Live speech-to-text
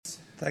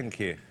Thank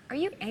you. Are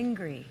you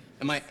angry?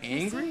 Am I You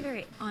angry? seem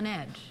very on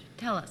edge.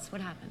 Tell us, what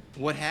happened?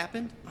 What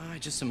happened? I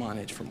just am on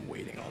edge from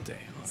waiting all day.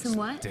 Honestly. Some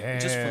what? Damn.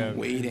 Just from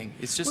waiting.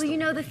 It's just. Well, you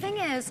know, the thing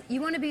is,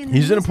 you want to be in the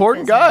He's an music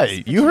important business, guy.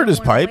 but You heard don't his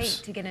wanna pipes.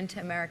 wait to get into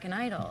American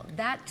Idol.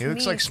 That to He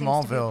looks me like seems to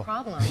be a Smallville.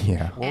 problem.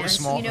 Yeah. And, What was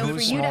you know, who for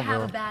was you to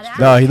have a Smallville? bad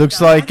No, he attitude, looks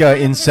though, like I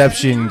think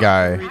Inception that's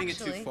guy. actually- Reading it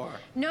too far.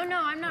 No,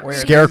 I'm not. Where?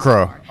 reading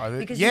Scarecrow. it too far,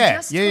 because you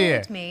just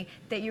told me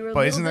that you were a But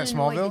little isn't bit that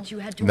annoyed Smallville? that you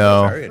had to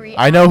No. wait for free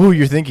I know who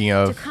you're hours thinking to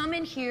of. come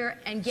in here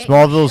and get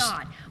Smallville's- your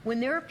shot when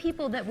there are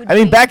people that would. I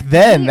mean, wait back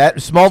then, that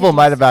years Smallville to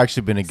might do have so.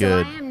 actually been a So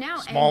good. I am now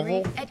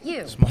Smallville? angry at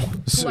you, Small- who I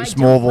don't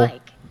Smallville.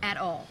 like at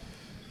all.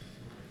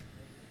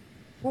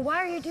 Well, why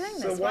are you doing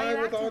this? So why are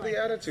you with all acting the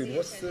like attitude?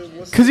 What's the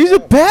Because he's a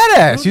problem?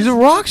 badass. He's a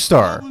rock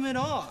star. Problem at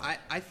all.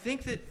 I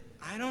think that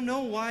I don't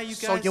know why you guys.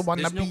 So you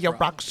wanna there's no be a problem.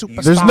 rock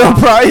superstar? There's no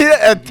problem.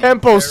 A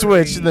tempo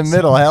switch in the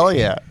middle. Hell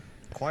yeah.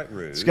 Quite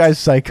rude. This guy's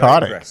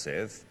psychotic. Very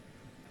aggressive,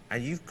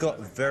 and you've got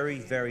very,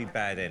 very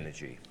bad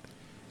energy.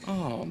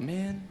 Oh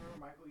man.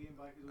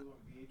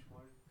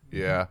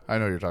 Yeah, I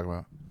know what you're talking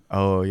about.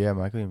 Oh yeah,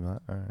 Michael Ian Black.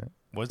 All right.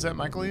 Was that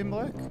Michael Ian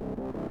Black?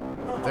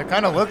 That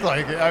kind of looked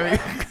like it. I mean,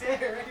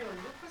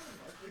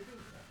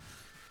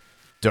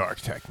 Dark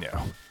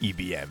techno,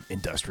 EBM,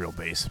 industrial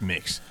bass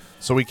mix.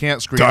 so we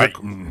can't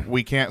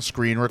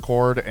screen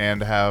record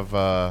and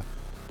have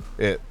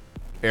it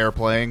air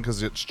playing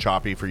because it's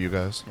choppy for you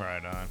guys.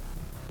 Right on.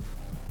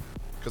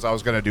 Because I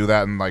was gonna do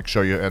that and like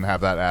show you and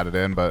have that added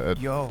in, but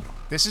Yo,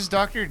 This is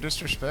Dr.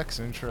 Disrespect's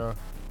intro.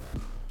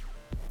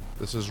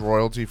 this is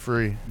royalty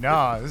free.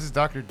 Nah, this is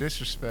Dr.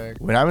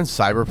 Disrespect. when I'm in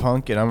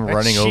Cyberpunk and I'm That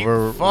running cheap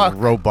over fuck.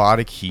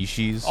 robotic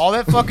Hishis. All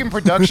that fucking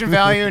production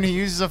value and he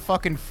uses a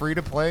fucking free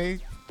to play.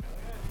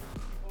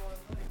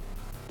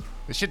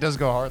 This shit does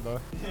go hard though.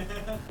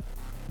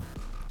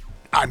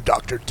 I'm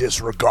Dr.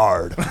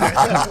 Disregard.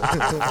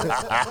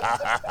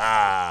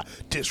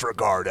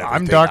 Disregard everything.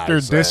 I'm Dr.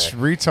 Dis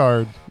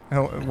Retard.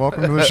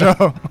 Welcome to the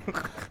show.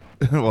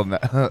 Well,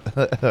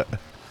 no.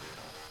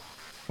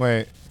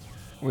 Wait,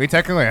 we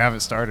technically haven't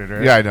started,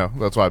 right? Yeah, I know.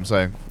 That's what I'm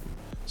saying.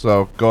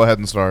 So go ahead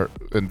and start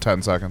in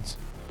 10 seconds.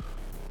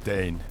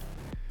 10,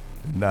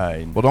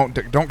 9, Well,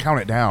 don't count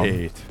it down.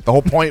 8, The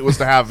whole point was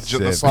to have the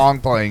 7,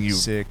 song playing. You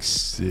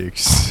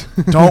 6.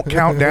 don't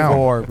count down.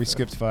 4. We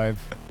skipped 5.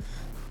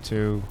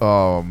 2.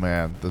 Oh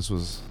man, this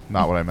was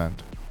not what I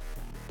meant.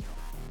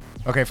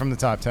 Okay, from the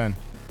top 10.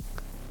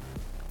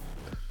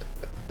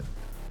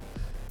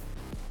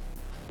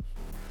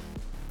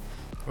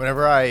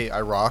 Whenever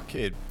I rock,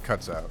 it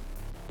cuts out.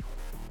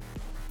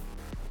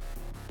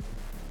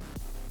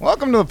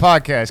 Welcome to the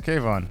podcast,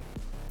 Kayvon.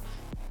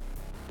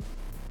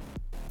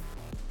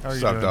 How are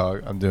you What's up, doing?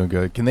 dog? I'm doing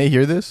good. Can they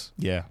hear this?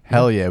 Yeah.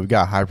 Hell yeah, we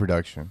got high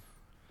production.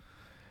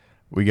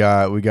 We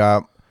got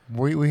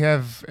We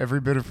have every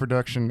bit of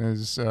production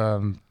as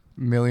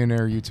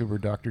millionaire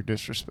YouTuber Dr.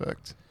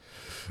 Disrespect.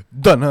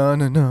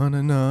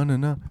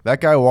 da-na-na-na-na-na-na.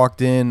 That guy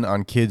walked in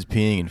on kids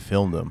peeing and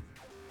filmed them.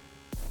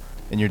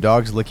 And your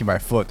dog's licking my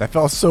foot. That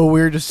felt so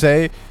weird to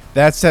say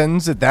that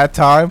sentence at that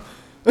time.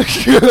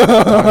 Talking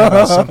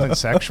about something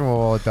sexual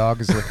while a dog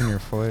is licking your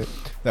foot.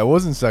 That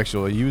wasn't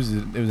sexual. It was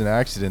an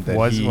accident.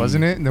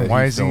 Wasn't it? Then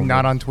why is he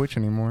not on Twitch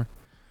anymore?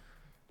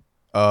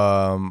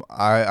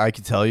 I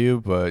could tell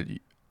you, but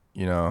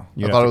you know,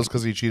 I thought it was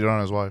because he cheated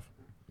on his wife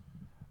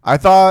I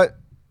thought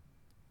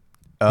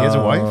He has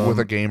a wife? with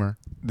a gamer.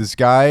 This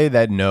guy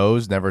that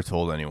knows never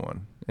told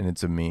anyone, and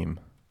it's a meme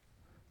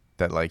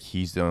that like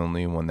he's the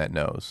only one that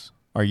knows.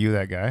 Are you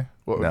that guy?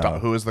 No.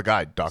 Who is the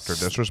guy? Dr.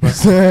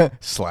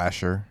 Disrespect?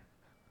 Slasher,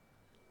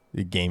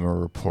 the gamer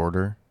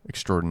reporter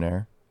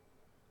extraordinaire,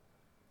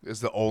 Is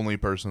the only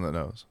person that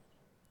knows.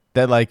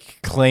 that like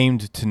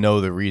claimed to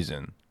know the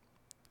reason.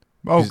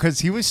 Oh, because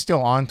he was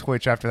still on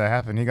Twitch after that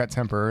happened. He got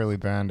temporarily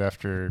banned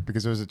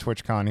because it was a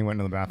TwitchCon. He went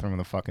into the bathroom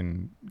with a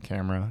fucking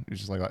camera. It was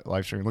just like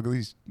live streaming. Look at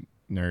these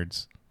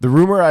nerds. The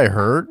rumor I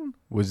heard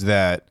was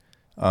that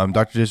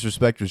Dr.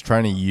 Disrespect was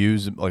trying to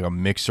use like a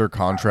Mixer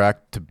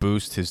contract to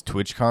boost his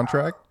Twitch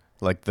contract,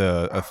 like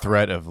a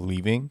threat of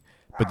leaving.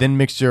 But then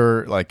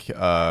Mixer like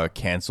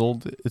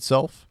canceled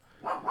itself.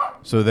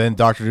 So then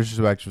Dr.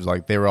 Disrespect was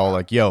like, they were all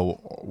like,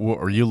 "Yo,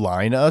 are you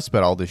lying to us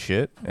about all this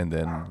shit?" And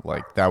then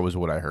like that was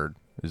what I heard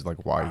is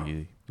like why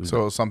he.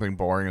 So it's something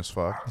boring as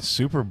fuck.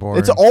 Super boring.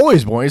 It's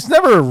always boring. It's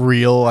never a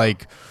real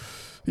like.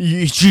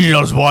 He cheated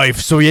on his wife,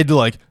 so he had to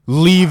like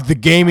leave the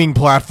gaming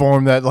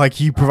platform that like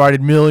he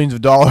provided millions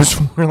of dollars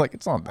for. Like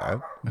it's not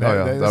bad.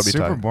 That'd be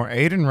super tight. boring.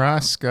 Aiden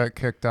Ross got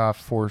kicked off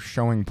for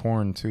showing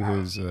porn to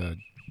his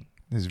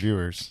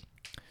viewers.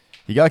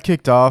 He got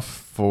kicked off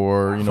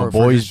for For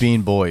boys just-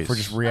 being boys. For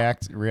just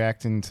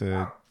reacting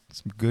to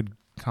some good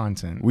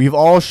content. We've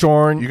all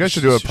shown You guys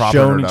should do a proper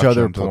shown each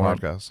other introduction to the porn.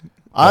 podcast.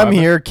 I'm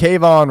here,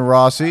 Kayvon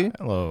Rossi,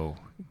 Hello,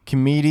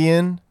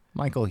 comedian,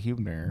 Michael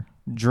Hubner.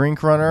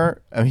 drink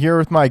runner. I'm here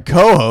with my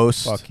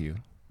co-host, Fuck you.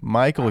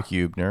 Michael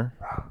Hubner.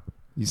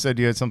 You said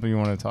you had something you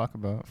wanted to talk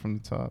about from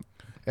the top.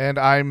 And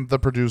I'm the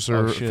producer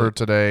Oh, shit. for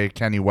today,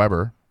 Kenny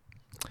Weber.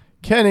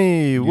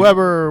 Kenny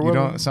Weber. You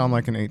don't sound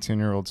like an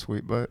 18-year-old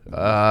sweet butt.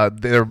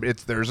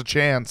 There's a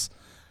chance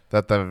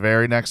that the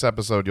very next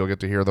episode you'll get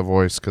to hear the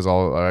voice because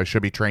I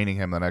should be training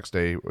him the next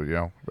day.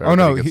 Oh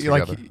no, everybody gets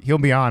together. he'll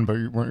be on, but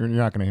you're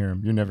not going to hear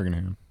him. You're never going to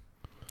hear him.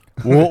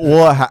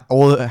 We'll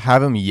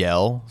have him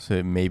yell so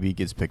it maybe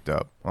gets picked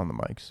up on the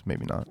mics.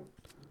 Maybe not.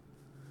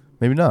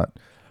 Maybe not.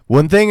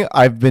 One thing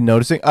I've been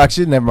noticing.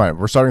 Actually, never mind.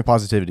 We're starting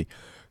positivity.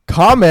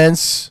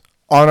 Comments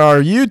on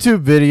our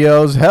YouTube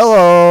videos.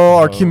 Hello,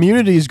 our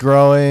community's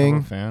growing.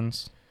 Hello,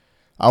 fans.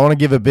 I want to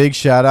give a big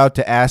shout out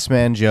to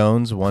Assman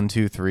Jones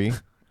 123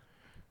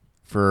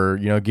 for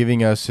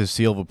giving us his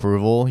seal of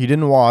approval. He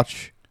didn't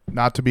watch.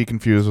 Not to be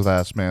confused with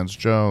Assman's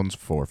Jones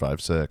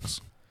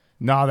 456.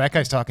 No, that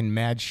guy's talking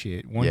mad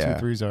shit. 1, Yeah.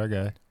 2, 3's our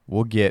guy.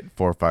 We'll get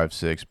 4, 5,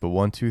 6, but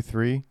 1, 2,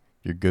 3,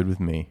 you're good with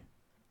me.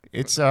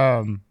 It's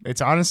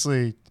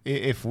honestly,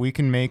 if we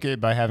can make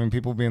it by having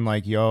people being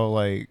like, yo,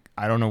 like,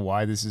 I don't know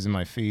why this is in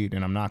my feed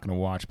and I'm not going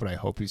to watch, but I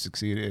hope you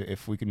succeed.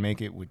 If we can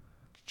make it with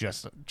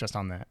just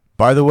on that.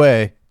 By the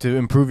way, to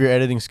improve your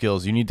editing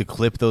skills, you need to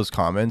clip those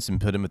comments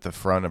and put them at the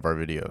front of our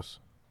videos.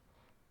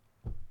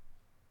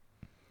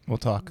 We'll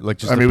talk. Like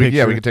just we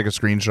could take a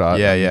screenshot.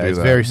 Yeah, and do it's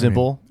that. very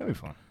simple. That'd be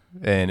fun.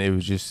 And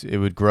it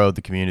would grow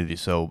the community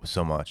so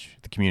much.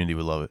 The community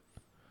would love it.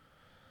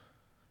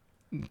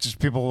 Just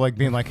people like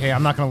being like, hey,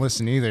 I'm not going to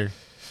listen either.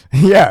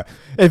 Yeah.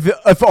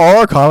 If all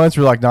our comments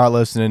were like not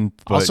listening,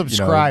 but, I'll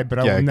subscribe, but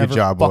I will never good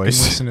job, fucking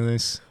boys. listen to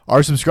this.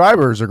 Our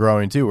subscribers are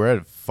growing too. We're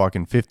at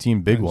fucking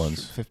 15 big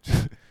ones.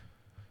 50.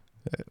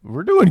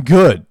 We're doing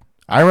good.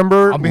 I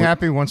remember. I'll be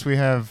happy once we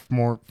have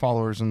more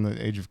followers in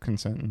the age of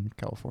consent in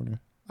California.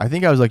 I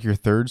think I was like your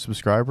 3rd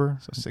subscriber.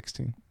 So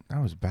 16.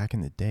 That was back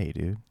in the day,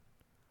 dude.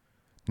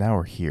 Now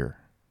we're here.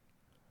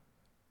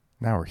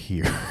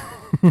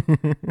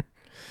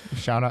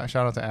 Shout out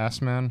to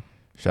Assman.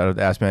 Shout out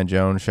to Assman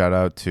Jones. Shout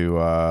out to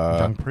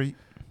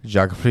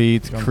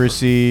Jagpreet.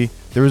 Chrissy.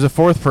 There was a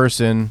 4th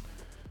person.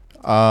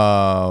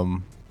 I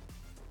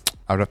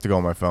would have to go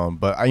on my phone,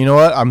 but you know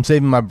what? I'm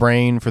saving my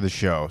brain for the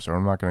show, so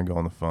I'm not going to go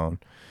on the phone.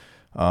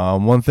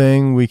 One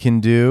thing we can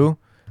do,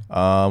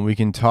 we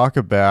can talk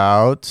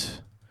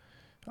about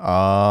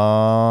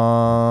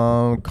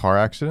car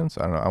accidents.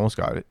 I don't know. I almost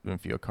got it in a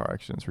few car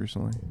accidents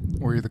recently.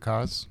 Were you the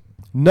cause?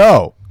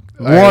 No,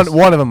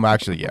 one of them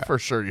actually. Yeah, For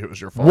sure, it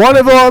was your fault. one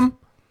of them.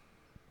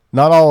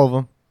 Not all of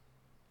them.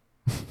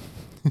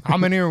 How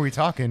many are we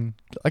talking?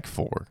 Like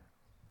 4.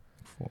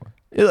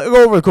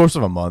 Over the course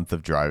of a month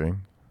of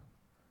driving.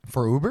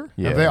 For Uber?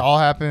 Yeah. Have they all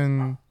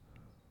happened?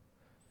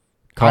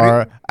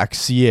 Car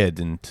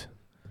accident.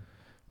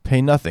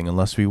 Pay nothing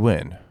unless we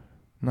win.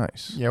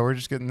 Nice. Yeah, we're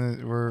just getting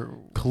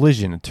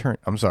Collision attorney.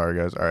 I'm sorry,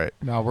 guys. All right.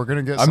 No, we're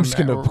gonna get. I'm just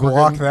gonna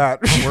block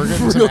that. We're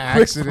getting real some quick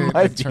accident for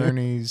my view.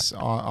 attorneys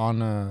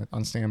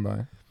on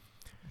standby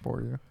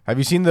for you. Have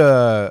you seen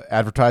the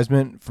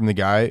advertisement from the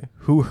guy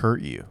who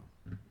hurt you?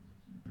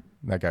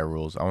 That guy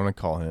rules. I want to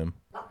call him.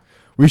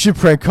 We should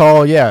prank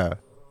call. Yeah,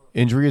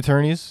 injury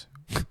attorneys.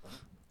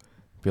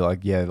 Be like,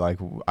 yeah, like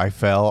I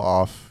fell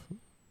off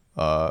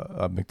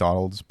a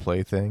McDonald's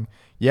play thing.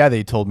 Yeah,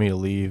 they told me to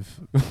leave.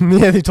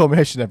 Yeah, they told me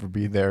I should never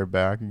be there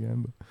back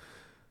again.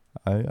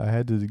 But I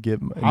had to get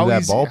into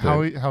that ball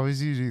pit. How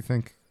easy do you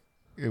think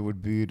it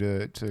would be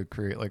to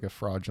create like a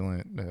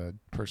fraudulent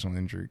personal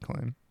injury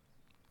claim?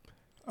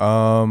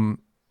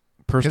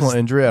 Personal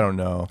injury, I don't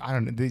know. I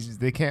don't know.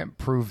 They can't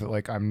prove that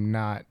like I'm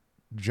not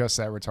just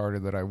that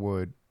retarded that I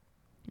would,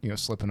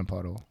 slip in a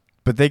puddle.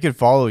 But they could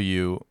follow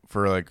you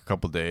for like a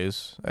couple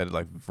days at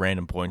like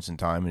random points in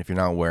time, and if you're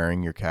not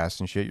wearing your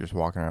cast and shit, you're just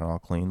walking around all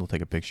clean. They'll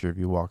take a picture of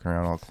you walking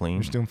around all clean.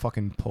 You're just doing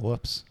fucking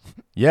pull-ups.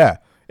 Yeah.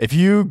 If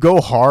you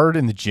go hard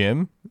in the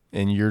gym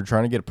and you're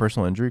trying to get a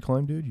personal injury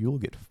claim, dude, you'll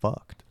get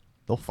fucked.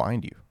 They'll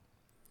find you.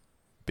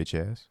 Bitch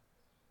ass.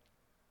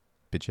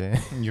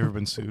 You ever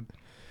been sued?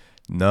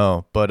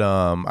 No, but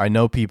I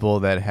know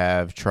people that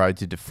have tried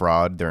to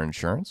defraud their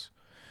insurance,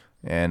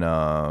 and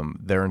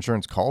their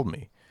insurance called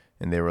me.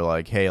 And they were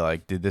like, hey,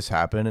 like, did this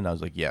happen? And I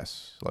was like,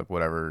 yes. Like,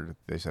 whatever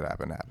they said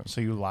happened. So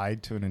you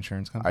lied to an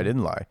insurance company? I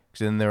didn't lie.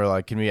 Because then they were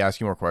like, can we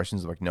ask you more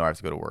questions? I'm like, no, I have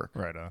to go to work.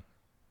 Right on.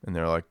 And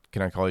they're like,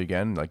 can I call you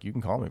again? Like, you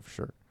can call me for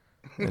sure.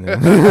 And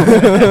then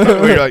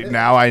You're like,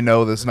 now I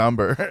know this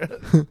number.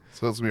 So it's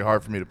going to be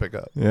hard for me to pick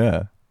up.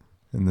 yeah.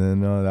 And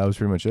then that was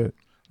pretty much it.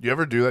 Do you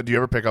ever do that? Do you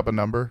ever pick up a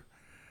number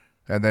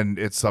and then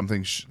it's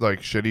something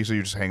like shitty, so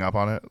you just hang up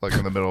on it, like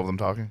in the middle of them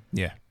talking?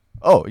 Yeah.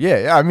 Oh,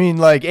 yeah. I mean,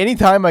 like,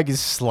 anytime I get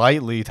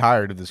slightly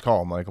tired of this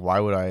call, I'm like, why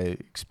would I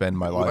expend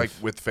my life? Like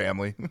with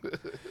family.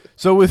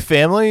 So with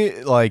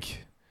family,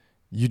 like,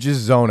 you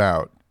just zone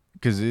out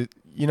because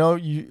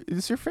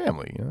it's your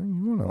family. You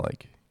want to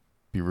like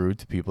be rude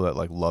to people that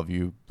like love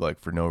you like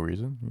for no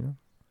reason.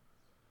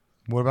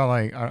 What about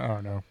like I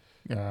don't know,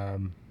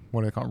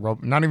 what do they call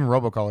it? Not even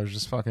robocallers,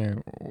 just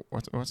fucking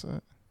what's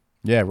that?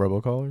 Yeah,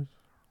 robocallers.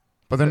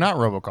 But they're not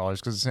robocallers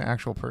because it's an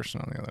actual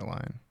person on the other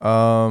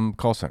line.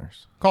 Call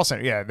centers. Call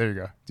center. Yeah, there you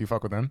go. Do you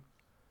fuck with them?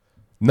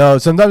 No,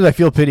 sometimes I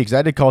feel pity because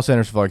I did call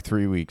centers for like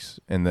 3 weeks,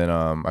 and then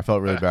I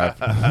felt really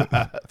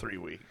bad. 3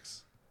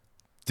 weeks.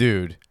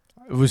 Dude,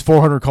 it was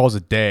 400 calls a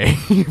day.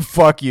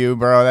 Fuck you,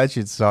 bro. That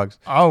shit sucks.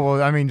 Oh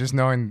well, I mean, just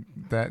knowing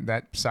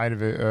that side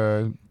of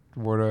it.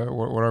 What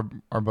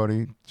our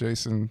buddy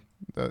Jason?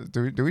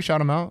 Do we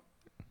shout him out?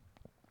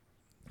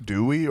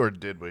 Do we or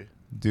did we?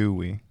 Do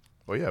we?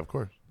 Oh yeah, of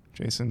course.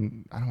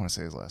 Jason. I don't want to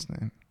say his last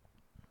name.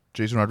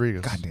 Jason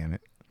Rodriguez. God damn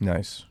it.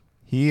 Nice.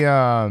 He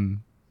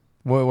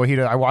what he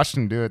did. I watched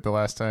him do it the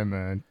last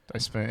time I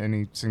spent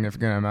any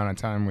significant amount of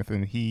time with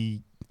him.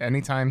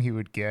 Anytime he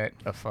would get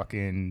a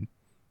fucking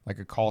like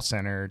a call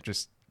center,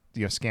 just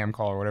scam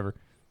call or whatever,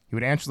 he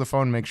would answer the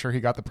phone, make sure he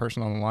got the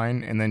person on the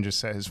line, and then just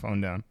set his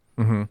phone down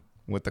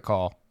with the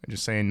call,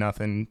 just saying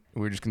nothing.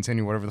 We would just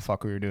continue whatever the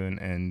fuck we were doing,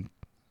 and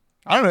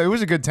I don't know. It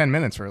was a good 10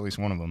 minutes for at least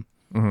one of them.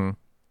 Mm-hmm.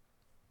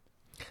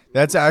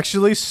 That's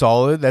actually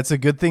solid. That's a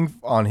good thing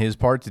on his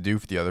part to do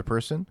for the other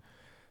person,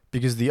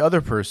 because the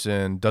other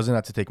person doesn't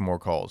have to take more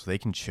calls. They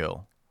can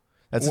chill.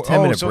 That's a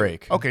 10-minute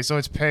break. Okay, so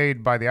it's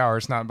paid by the hour.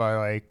 It's not by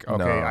like,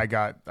 okay, No. I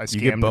get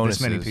scammed this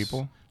many bonuses.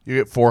 people. You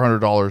get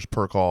 $400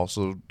 per call.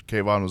 So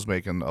Kayvon was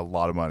making a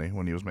lot of money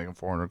when he was making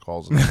 400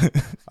 calls a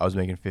day. I was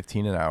making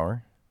 15 an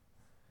hour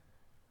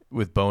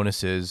with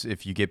bonuses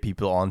if you get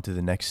people onto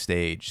the next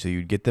stage. So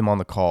you'd get them on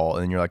the call,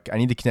 and then you're like, I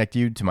need to connect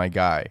you to my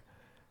guy,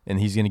 and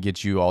he's going to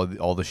get you all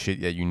the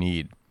shit that you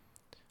need.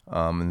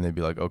 And they'd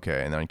be like,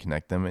 okay. And then I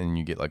connect them, and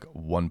you get like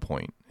 1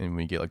 point. And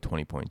when you get like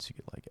 20 points, you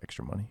get like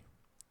extra money.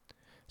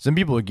 Some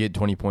people would get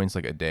 20 points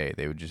like a day.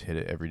 They would just hit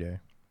it every day.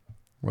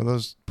 Were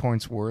those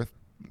points worth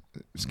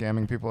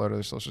scamming people out of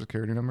their social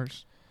security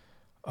numbers?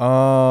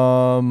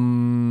 I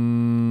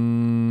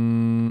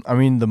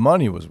mean, the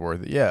money was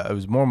worth it. Yeah, it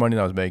was more money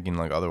than I was making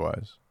like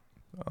otherwise.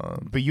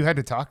 But you had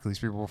to talk to these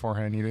people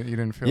beforehand. You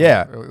didn't feel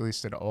Yeah. at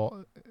least at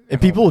all.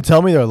 And people would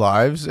tell me their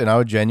lives, and I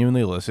would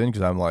genuinely listen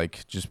because I'm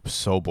like just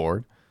so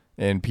bored.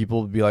 And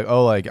people would be like,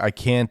 "Oh, like I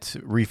can't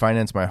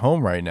refinance my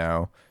home right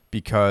now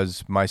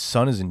because my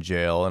son is in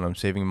jail, and I'm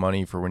saving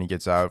money for when he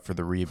gets out for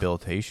the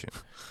rehabilitation."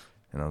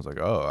 And I was like,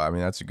 "Oh, I mean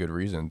that's a good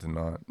reason to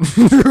not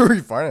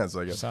refinance."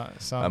 I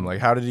guess. I'm like,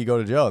 "How did he go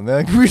to jail?" And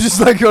then we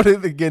just like go to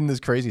get in this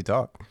crazy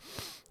talk.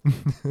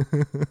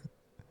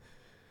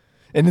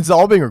 And it's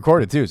all being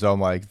recorded too, so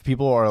I'm like,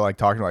 people are like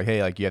talking like,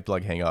 "Hey, like you have to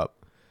like hang up."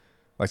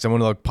 Like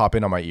someone will like pop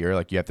in on my ear,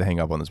 like you have to hang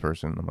up on this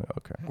person. I'm like,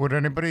 okay. Would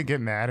anybody get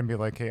mad and be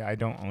like, "Hey, I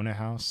don't own a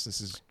house. This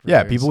is Yeah,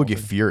 really people would get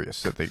insulting."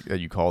 furious that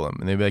you call them,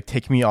 and they'd be like,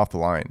 "Take me off the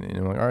line." And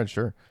you're like, "All right,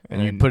 sure."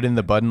 And you And- put in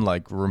the button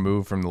like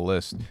remove from the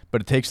list, but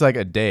it takes like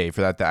a day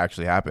for that to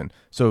actually happen.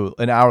 So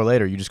an hour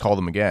later, you just call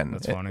them again.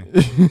 That's funny.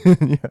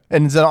 Yeah.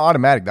 And it's an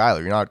automatic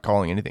dialer. You're not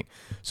calling anything.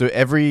 So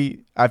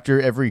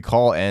after every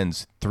call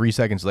ends, 3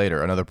 seconds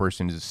later, another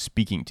person is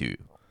speaking to you.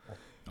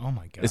 Oh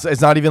my god.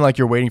 It's not even like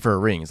you're waiting for a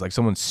ring. It's like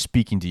someone's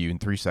speaking to you in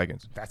 3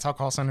 seconds. That's how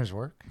call centers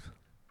work.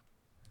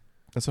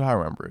 That's what I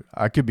remember it.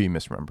 I could be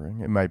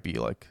misremembering. It might be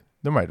like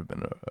there might have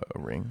been a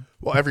ring.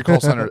 Well, every call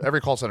center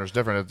is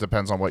different. It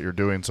depends on what you're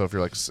doing. So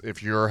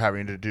if you're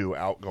having to do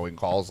outgoing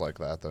calls like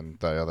that, then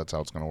yeah, that's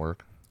how it's going to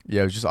work.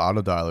 Yeah, it was just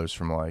auto dialers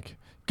from like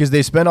because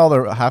they spend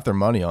half their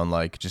money on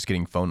like just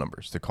getting phone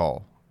numbers to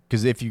call.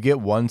 Because if you get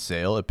one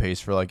sale, it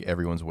pays for like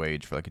everyone's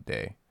wage for like a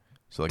day.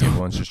 So like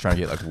everyone's just trying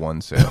to get like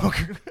one sale.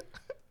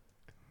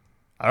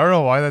 I don't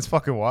know why that's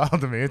fucking wild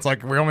to me. It's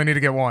like we only need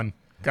to get one,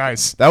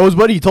 guys. That was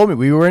what he told me.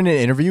 We were in an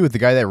interview with the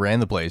guy that ran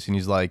the place, and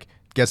he's like,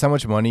 "Guess how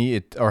much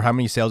money or how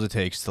many sales it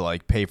takes to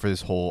like pay for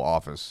this whole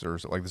office or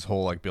like this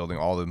whole like building,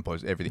 all the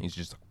employees, everything." He's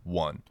just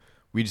one.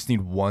 We just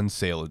need one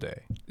sale a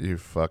day. You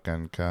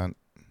fucking cunt.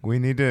 We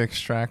need to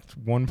extract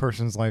one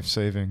person's life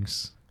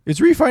savings.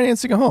 It's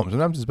refinancing a home.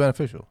 Sometimes it's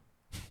beneficial.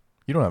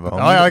 You don't have a home.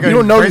 I you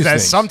don't know phrase these that.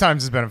 things.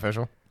 Sometimes it's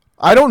beneficial.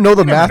 I don't know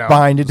the never math know.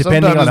 behind it,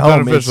 depending Sometimes on it's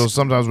home. beneficial.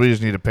 Sometimes we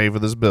just need to pay for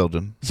this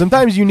building.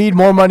 Sometimes you need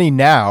more money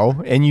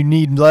now, and you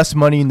need less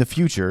money in the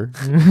future,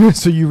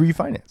 so you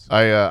refinance.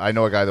 I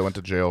know a guy that went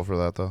to jail for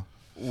that though.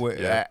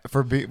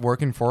 For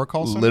working for a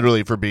call center?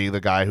 Literally for being the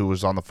guy who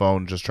was on the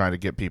phone just trying to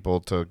get people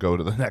to go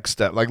to the next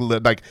step. Like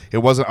it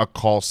wasn't a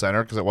call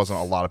center because it wasn't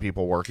a lot of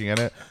people working in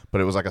it,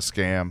 but it was like a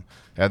scam.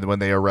 And when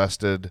they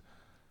arrested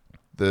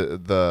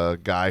the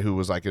guy who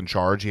was like in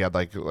charge, he had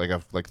like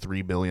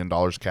 $3 billion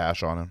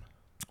cash on him.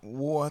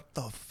 What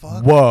the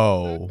fuck?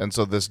 Whoa. And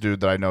so this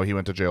dude that I know, he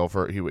went to jail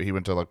he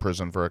went to like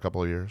prison for a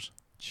couple of years.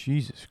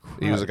 Jesus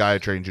Christ. He was a guy I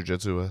trained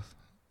jiu-jitsu with.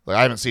 Like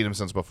I haven't seen him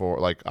since before.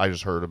 Like I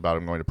just heard about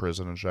him going to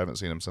prison and shit. I haven't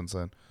seen him since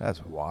then.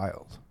 That's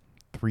wild.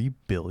 $3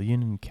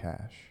 billion in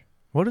cash.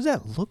 What does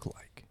that look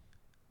like?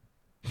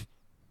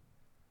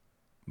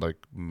 Like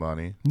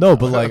money. No,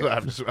 but like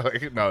I'm just,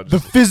 like no, the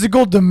just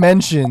physical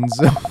dimensions.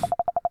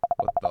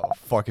 What the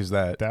fuck is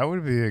that? That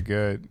would be a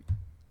good.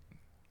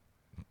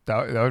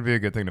 That would be a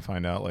good thing to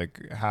find out.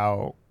 Like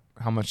how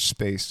much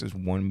space does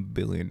 $1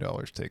 billion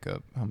take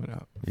up? How many?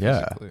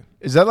 Yeah.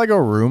 Is that like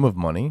a room of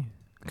money?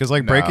 Because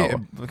like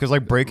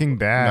Breaking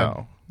Bad.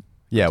 no.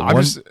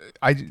 Yeah.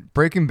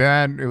 Breaking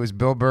Bad. It was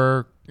Bill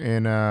Burr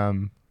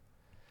and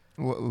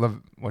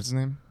what's his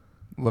name?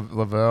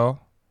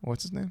 Lavelle.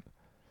 What's his name?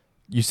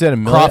 You said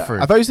 $1 million.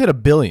 Crawford. I thought you said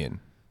 $1 billion.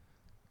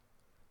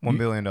 $1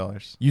 billion.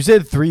 You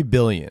said $3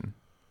 billion.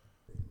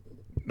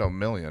 No,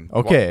 million.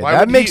 Okay, Why that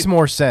would makes he-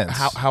 more sense.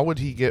 How would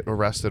he get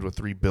arrested with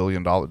 $3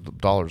 billion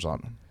dollars on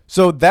him?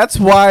 So that's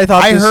why I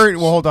thought I this- heard.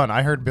 Well, hold on.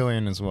 I heard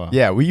billion as well.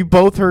 Yeah, we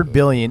both heard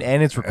billion,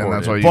 and it's recorded. And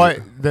that's why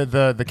you.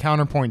 But the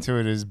counterpoint to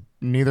it is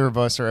neither of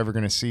us are ever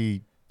going to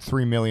see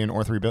 3 million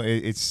or 3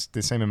 billion. It's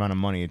the same amount of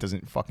money. It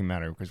doesn't fucking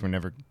matter because we're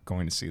never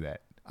going to see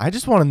that. I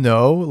just want to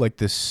know, like,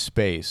 the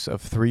space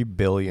of $3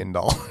 billion.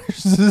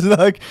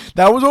 Like,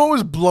 that was what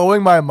was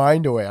blowing my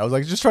mind away. I was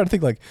like, just trying to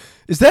think, like,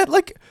 is that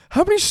like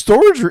how many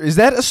storage? Is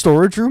that a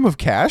storage room of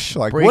cash?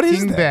 Like, what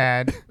is that?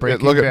 Bad.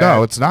 Breaking Look at Bad.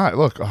 no, it's not.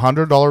 Look,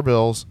 $100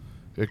 bills.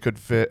 It could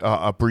fit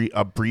a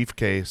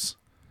briefcase.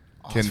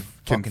 Can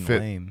fucking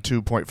fit lame.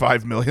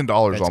 $2.5 million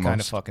That's kind of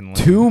almost. fucking lame.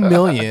 2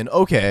 million.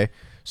 Okay,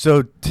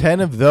 so 10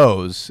 of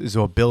those is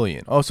 $1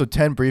 billion. Oh, so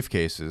 10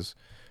 briefcases.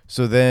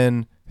 So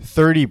then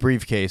 30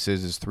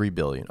 briefcases is $3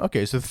 billion.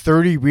 Okay, so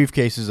 30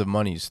 briefcases of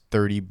money is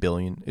 $3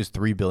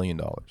 billion.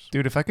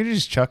 Dude, if I could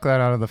just chuck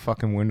that out of the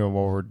fucking window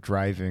while we're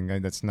driving,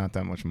 that's not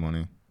that much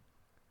money.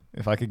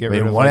 If I could get I rid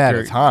mean, of one like, at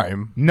your- a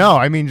time. No,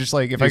 I mean just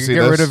like if You I could see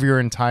get rid this? of your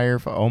entire.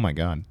 Oh my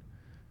god.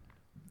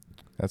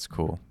 That's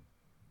cool.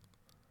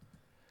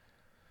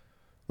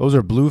 Those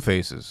are blue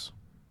faces.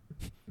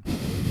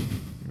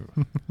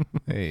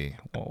 Hey,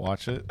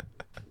 watch it.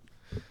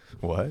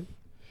 What?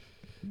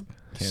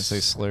 Can't say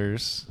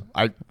slurs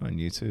I on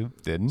YouTube.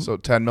 didn't. So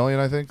 10 million,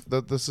 I think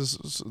that this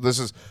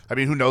is. I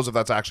mean, who knows if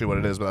that's actually what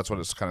it is, but that's what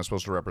it's kind of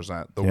supposed to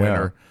represent. The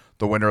Yeah.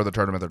 winner of the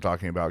tournament they're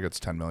talking about gets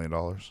 $10 million.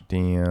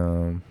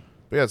 Damn.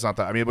 But yeah, it's not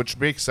that. I mean, which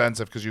makes sense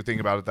because you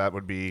think about it, that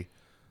would be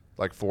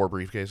like 4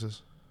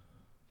 briefcases.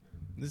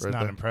 This is Right not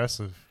there.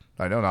 impressive.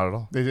 I know, not at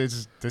all.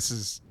 This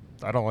is.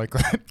 I don't like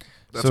that.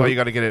 That's So- why you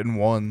got to get it in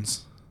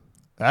ones.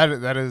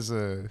 That is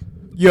a.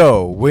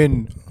 Yo,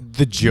 when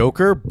the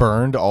Joker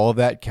burned all of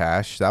that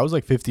cash, that was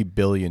like $50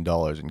 billion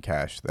in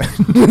cash then.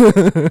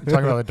 Talking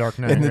about the Dark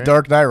Knight. In the right?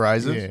 Dark Knight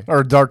Rises? Yeah.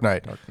 Or Dark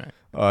Knight. Dark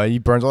Knight. He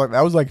burns all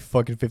that was like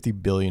fucking 50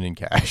 billion in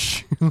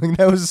cash. Like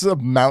that was a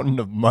mountain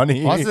of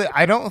money. Also,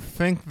 I don't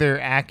think they're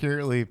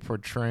accurately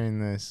portraying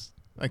this.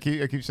 I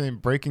keep saying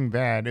Breaking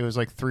Bad. It was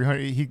like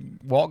 300.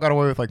 Walt got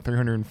away with like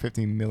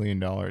 $350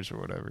 million or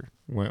whatever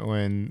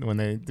when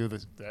they do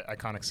the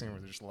iconic scene where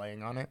they're just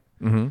laying on it.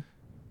 Mm-hmm.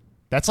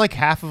 That's like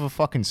half of a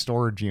fucking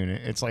storage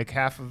unit. It's like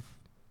half of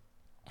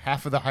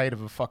the height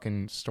of a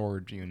fucking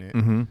storage unit.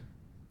 Mm-hmm.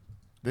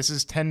 This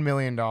is $10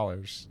 million.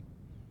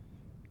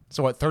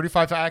 So what?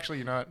 35? Actually,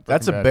 you know what?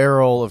 That's a Breaking Bad.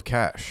 barrel of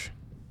cash.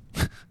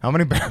 How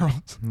many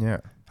barrels? Yeah.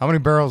 How many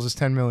barrels is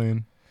 10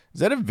 million? Is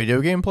that a video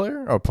game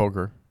player? Oh,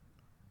 poker.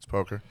 It's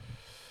poker.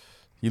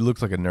 He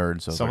looks like a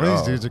nerd. So Some like, of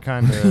these oh. dudes are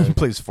kind He of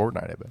plays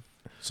Fortnite, I bet.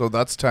 So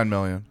that's 10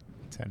 million.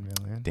 10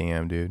 million.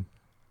 Damn, dude.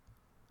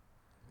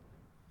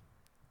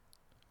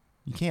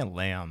 You can't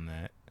lay on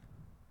that.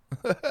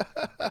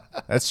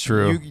 That's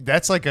true.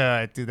 That's like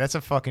a dude. That's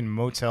a fucking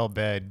motel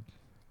bed.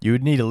 You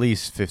would need at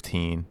least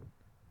 15.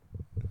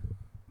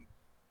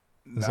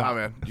 Nah,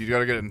 man. You got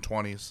to get it in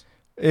 20s.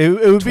 It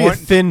would be a 20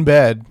 thin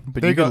bed,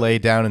 but There you you could go. lay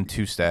it down in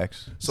 2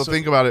 stacks. So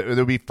think about it. It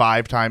would be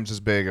 5 times as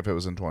big if it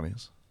was in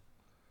 20s.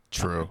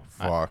 True.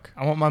 Fuck.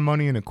 I want my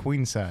money in a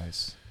queen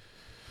size.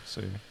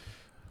 So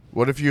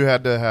What if you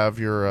had to have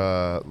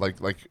your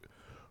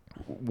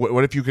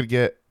what if you could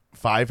get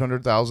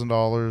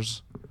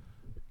 $500,000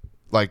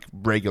 like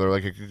regular,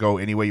 like it could go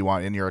any way you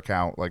want in your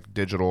account, like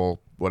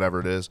digital, whatever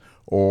it is,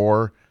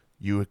 or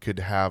you could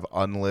have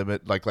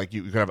unlimited, like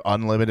you could have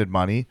unlimited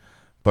money,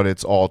 but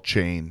it's all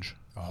change.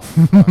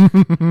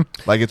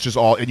 Like it's just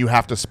all, and you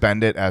have to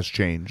spend it as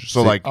change.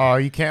 So like, oh,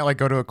 you can't like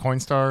go to a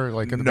Coinstar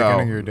like at the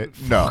beginning of your day.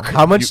 no.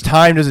 How much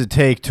time does it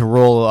take to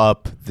roll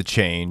up the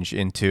change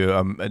into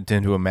a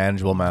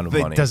manageable amount of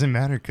money? It doesn't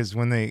matter because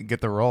when they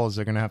get the rolls,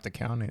 they're gonna have to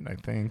count it. I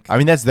think. I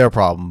mean, that's their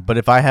problem. But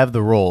if I have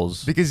the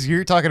rolls, Because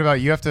you're talking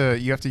about you have to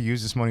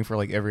use this money for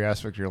like every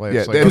aspect of your life. Yeah,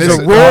 It's like, and because this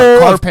a is- roll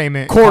car of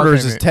payment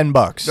quarters is car payment.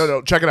 $10.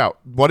 No, check it out.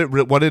 What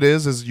it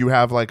is you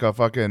have like a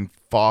fucking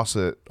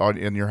faucet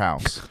in your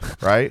house,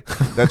 right?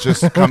 That's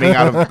just coming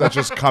out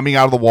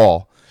of the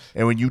wall,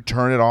 and when you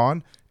turn it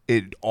on,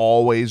 it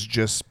always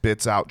just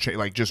spits out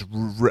like just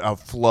a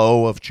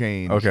flow of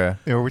change. Okay.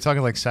 Yeah, are we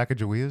talking like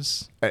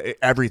Sacagaweas?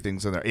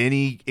 Everything's in there.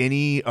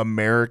 Any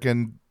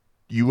American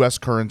U.S.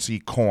 currency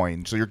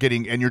coin. So you're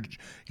getting, and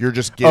you're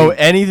just getting. Oh,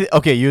 anything?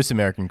 Okay, U.S.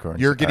 American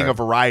currency. You're getting All a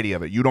variety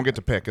of it. You don't get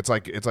to pick. It's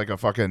like a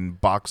fucking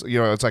box. You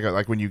know, it's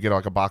like when you get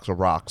like a box of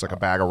rocks, like a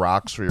bag of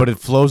rocks for your. But it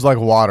flows like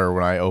water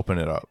when I open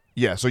it up.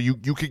 Yeah, so you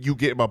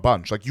get a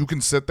bunch. Like you can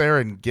sit there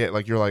and get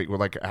like you're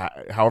like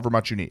however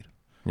much you need.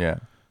 Yeah.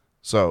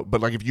 So, but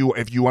like if you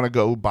want to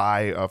go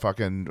buy a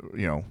fucking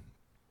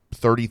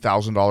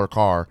 $30,000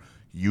 car,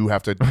 you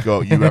have to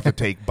go. You have to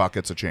take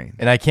buckets of change.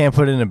 And I can't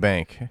put it in a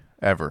bank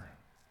ever.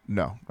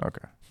 No,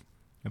 Okay.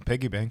 A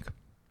piggy bank.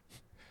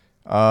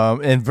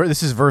 And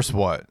this is verse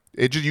what?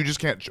 you just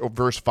can't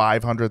verse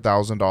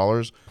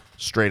 $500,000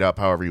 straight up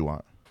however you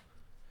want.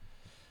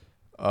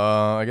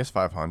 I guess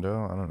 500.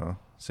 I don't know.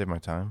 Save my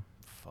time.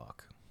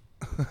 Fuck.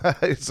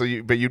 So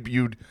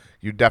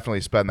you'd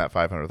definitely spend that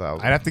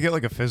 500,000. I'd have to get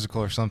like a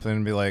physical or something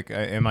and be like,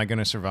 am I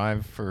gonna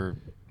survive for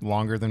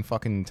longer than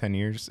fucking 10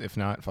 years? If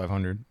not,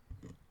 500.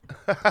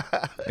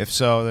 If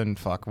so, then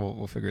fuck,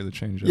 we'll figure the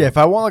change out. Yeah, if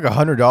I want like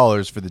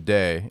 $100 for the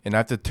day and I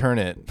have to turn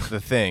the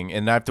thing,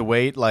 and I have to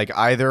wait like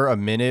either a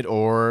minute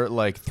or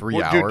like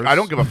 3 hours. Dude, I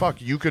don't give a fuck.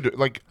 You could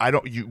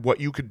what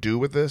you could do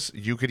with this,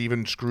 you could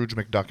even Scrooge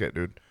McDuck it,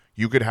 dude.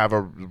 You could have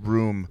a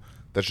room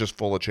that's just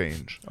full of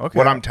change. Okay.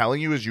 What I'm telling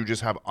you is you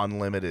just have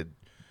unlimited.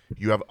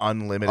 You have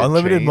unlimited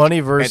change, money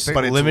versus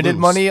but it's limited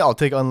loose. money. I'll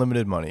take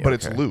unlimited money. But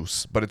okay. it's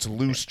loose. But it's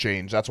loose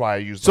change. That's why I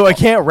use. So I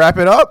can't wrap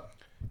it up.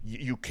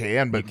 You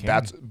can,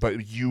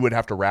 but you would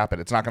have to wrap it.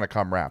 It's not going to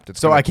come wrapped.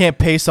 So I can't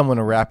pay someone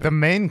to wrap it. The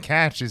main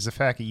catch is the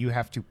fact that you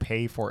have to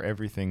pay for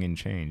everything in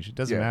change. It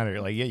doesn't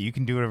matter. Like, yeah, you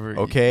can do whatever.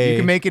 Okay. You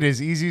can make it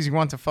as easy as you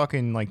want to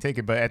fucking like take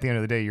it, but at the end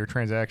of the day, your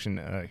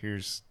transaction,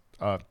 here's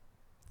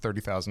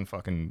 30,000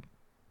 fucking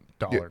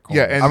dollar coins.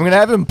 Yeah, and I'm gonna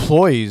have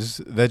employees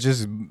that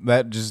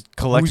just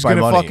collect Who's my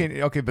gonna money.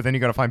 fucking okay? But then you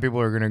gotta find people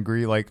who are gonna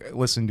agree. Like,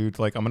 listen, dude,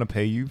 like I'm gonna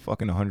pay you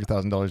fucking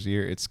 $100,000 a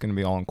year. It's gonna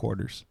be all in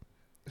quarters.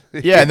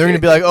 Yeah, and they're gonna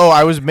be like, "Oh,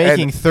 I was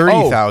making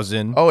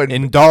 30,000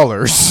 in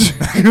dollars."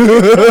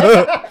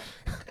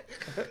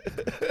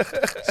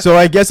 So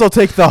I guess I'll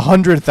take the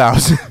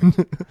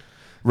 100,000.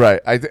 right.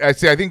 I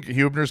see. I think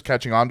Huebner's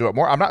catching on to it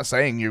more. I'm not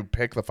saying you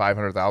pick the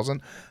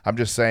 500,000. I'm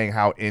just saying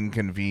how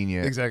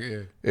inconvenient Exactly.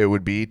 Yeah. it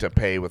would be to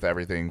pay with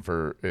everything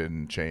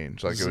in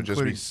change. Like This it would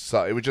including- just be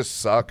it would just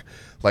suck.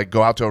 Like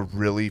go out to a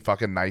really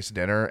fucking nice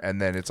dinner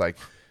and then it's like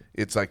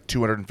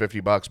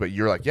 $250, but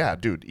you're like, yeah,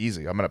 dude,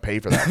 easy. I'm gonna pay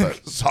for that,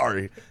 but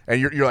sorry. And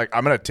you're like,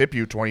 I'm gonna tip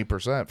you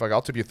 20%. Like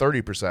I'll tip you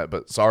 30%,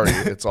 but sorry,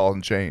 it's all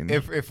in change.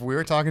 If we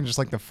were talking just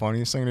like the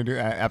funniest thing to do,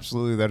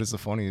 absolutely, that is the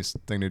funniest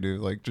thing to do.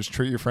 Like, just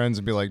treat your friends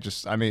and be like,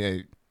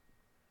 hey,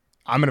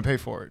 I'm gonna pay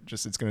for it.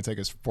 Just it's gonna take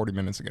us 40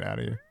 minutes to get out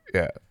of here.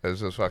 Yeah,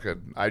 it's just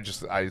fucking. I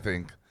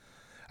think.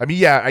 I mean,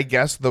 yeah, I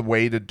guess the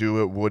way to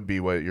do it would be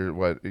what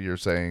you're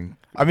saying.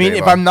 I mean,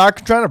 Dave, if I'm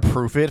not trying to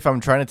proof it, if I'm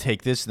trying to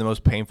take this the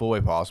most painful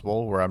way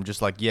possible, where I'm just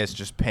like, yes,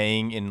 just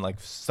paying in like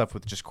stuff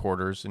with just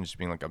quarters and just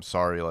being like, I'm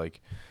sorry, like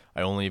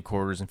I only have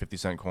quarters and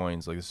 50-cent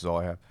coins, like this is all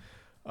I have.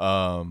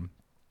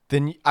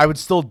 Then I would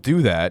still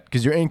do that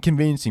because you're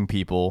inconveniencing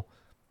people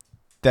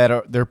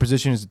that their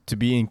position is to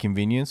be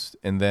inconvenienced,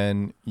 and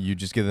then you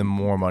just give them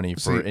more money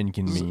for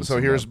inconvenience. So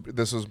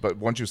but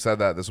once you said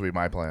that, this would be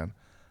my plan.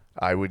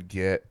 I would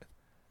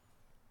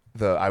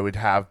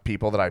have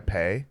people that I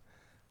pay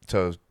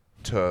to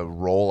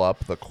roll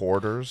up the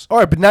quarters. All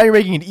right, but now you're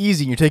making it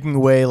easy. You're taking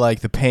away like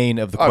the pain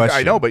of the question.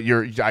 I know, but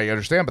I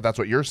understand, but that's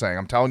what you're saying.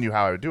 I'm telling you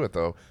how I would do it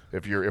though.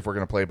 If we're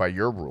gonna play by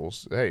your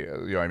rules, hey, you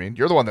know what I mean?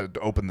 You're the one that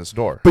opened this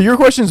door. But your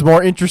question is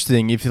more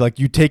interesting if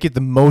you take it the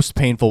most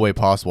painful way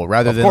possible,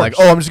 rather than like,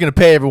 course. oh, I'm just gonna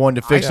pay everyone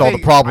to fix all the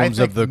problems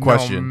of the No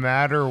question.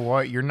 matter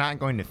what, you're not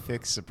going to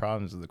fix the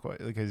problems of the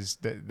question because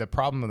the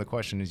problem of the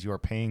question is you are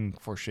paying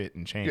for shit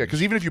and change. Yeah,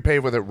 because even if you pay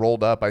with it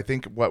rolled up, I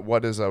think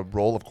what is a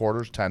roll of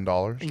quarters?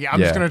 $10. Yeah,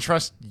 I'm just gonna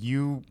trust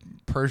you,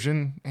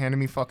 Persian, handing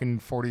me fucking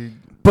 40.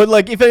 But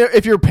like,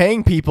 if you're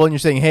paying people and you're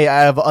saying, hey,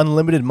 I have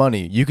unlimited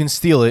money, you can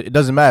steal it. It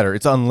doesn't matter.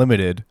 It's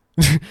unlimited.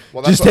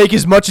 Well, just take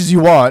as much as you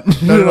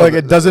want. No, like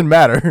it doesn't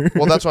matter.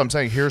 Well, that's what I'm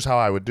saying. Here's how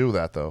I would do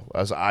that, though.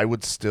 As I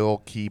would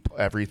still keep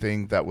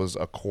everything that was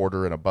a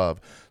quarter and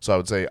above. So I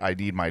would say, I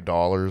need my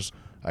dollars.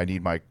 I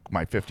need my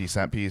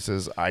 50-cent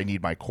pieces. I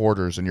need my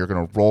quarters, and you're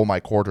going to roll my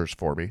quarters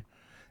for me.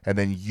 And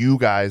then you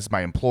guys,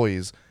 my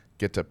employees,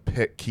 get to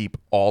keep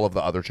all of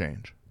the other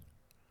change.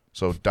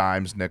 So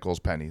dimes, nickels,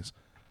 pennies.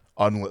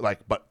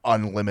 But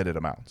unlimited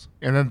amounts.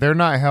 And then they're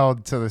not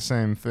held to the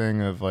same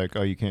thing of like,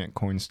 oh, you can't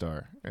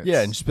Coinstar.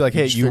 Yeah, and just be like,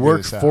 hey, just you figure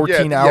work this out.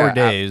 14-hour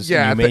days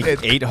and you make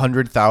it's-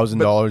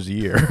 $800,000 a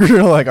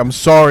year. Like, I'm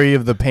sorry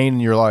of the pain in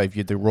your life.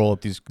 You have to roll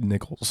up these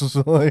nickels.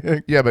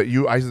 Like, Yeah, but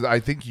I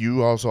think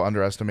you also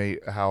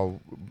underestimate how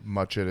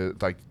much it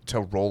is like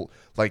to roll.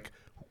 Like,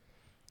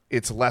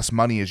 it's less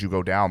money as you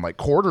go down. Like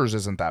quarters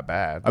isn't that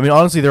bad. I mean,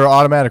 honestly, there are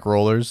automatic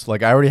rollers.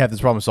 Like, I already have this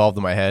problem solved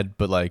in my head,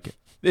 but like,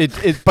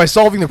 it by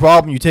solving the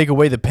problem, you take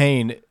away the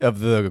pain of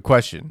the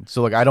question.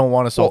 So like, I don't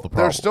want to solve the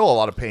problem. There's still a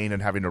lot of pain in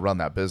having to run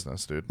that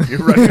business, dude. You're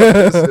running a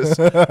business.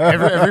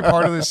 every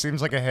part of this seems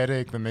like a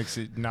headache that makes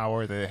it not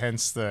worth it.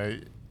 Hence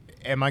the,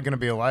 am I going to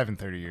be alive in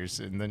 30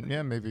 years? And then,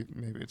 yeah, maybe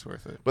it's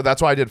worth it. But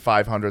that's why I did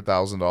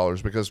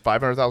 $500,000 because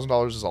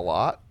 $500,000 is a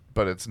lot,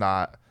 but it's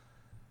not.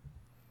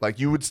 Like,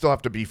 you would still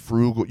have to be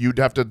frugal. You'd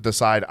have to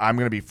decide, I'm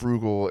going to be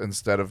frugal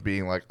instead of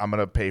being like, I'm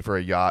going to pay for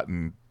a yacht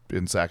in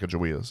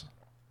Sacagaweas.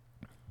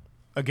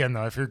 Again,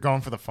 though, if you're going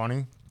for the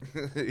funny,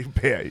 you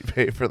pay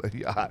for the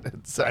yacht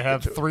in Sacagawea. I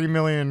have 3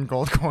 million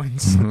gold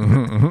coins.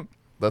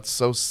 That's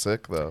so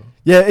sick, though.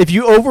 Yeah, if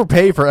you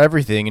overpay for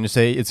everything and you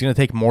say it's going to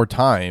take more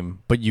time,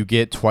 but you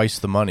get twice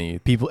the money,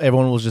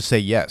 everyone will just say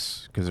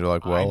yes because they're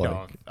like,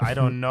 well, I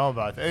don't know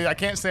about that. I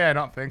can't say I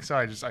don't think so.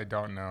 I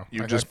don't know.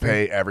 You Like, just I think-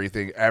 pay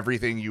everything.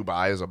 Everything you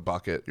buy is a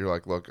bucket. You're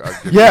like, look.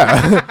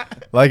 yeah,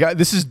 like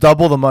this is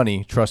double the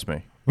money. Trust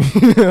me,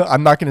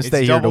 I'm not going to It's stay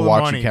here to double the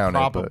watch money, you count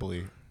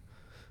probably.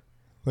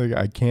 Like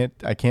I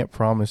can't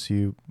promise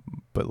you,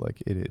 but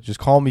like it is. Just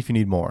call me if you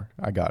need more.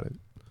 I got it.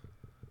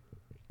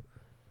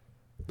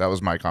 That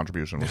was my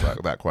contribution. Was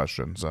that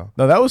question? So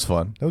No, that was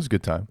fun. That was a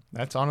good time.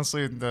 That's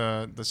honestly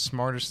the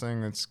smartest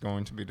thing that's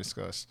going to be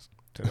discussed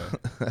today.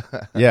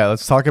 Yeah,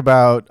 let's talk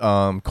about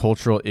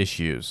cultural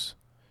issues.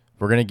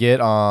 We're gonna get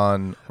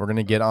on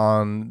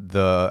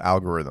the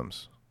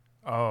algorithms.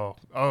 Oh,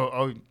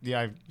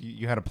 yeah.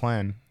 You had a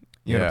plan.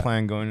 You had Yeah. a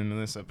plan going into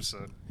this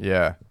episode.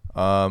 Yeah.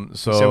 So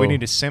So we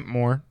need to simp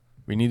more.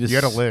 we need to You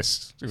had a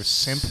list. It was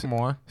simp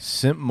more.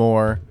 simp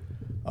more.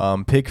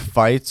 Pick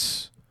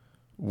fights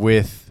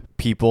with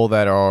people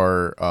that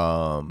are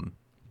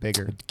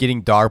Bigger.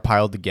 getting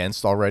dogpiled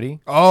against already.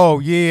 Oh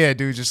yeah,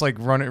 dude. Just like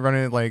run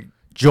it like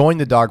Join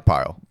the dog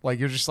pile.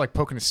 you're just like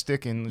poking a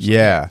stick in. Just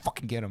Yeah. like,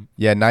 fucking get him.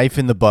 Yeah, knife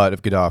in the butt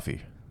of Gaddafi.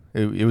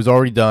 It was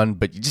already done,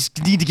 but you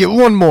just need to get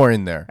one more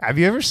in there. Have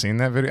you ever seen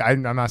that video?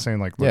 I'm not saying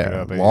like look Yeah, it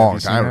up. But long have you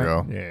seen time that?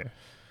 ago.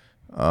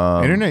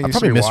 Yeah. Internet I used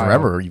to probably be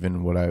misremember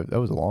even that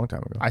was a long time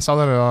ago. I saw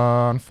that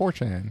on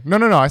 4chan.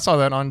 No. I saw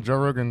that on Joe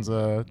Rogan's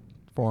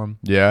forum.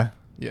 Yeah?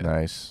 Yeah.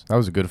 Nice. That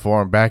was a good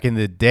forum back in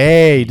the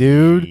day,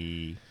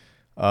 dude.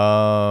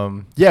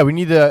 Yeah, we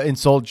need to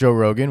insult Joe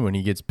Rogan when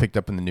he gets picked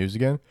up in the news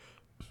again.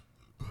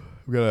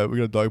 We got a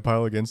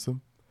dogpile against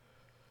him.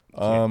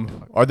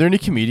 Are there any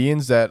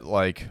comedians that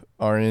like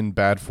are in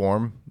bad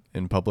form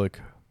in public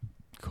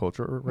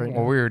culture right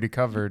Well, now? we already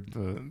covered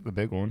the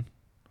big one.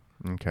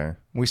 Okay.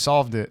 We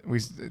solved it.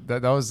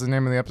 That was the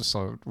name of the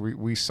episode.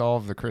 We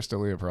solved the Chris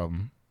D'Elia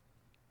problem.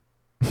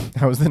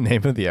 That was the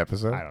name of the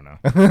episode? I don't know.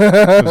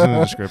 It was in the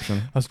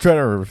description. I was trying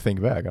to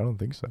think back. I don't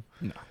think so.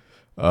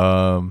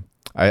 No.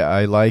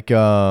 I like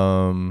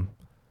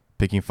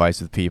picking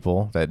fights with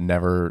people that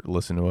never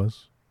listen to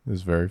us.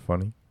 It's very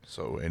funny.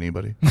 so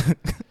anybody?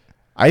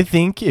 I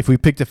think if we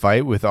picked a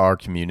fight with our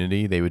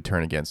community, they would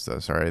turn against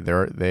us. All right,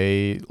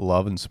 they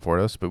love and support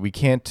us, but we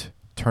can't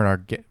turn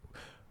our.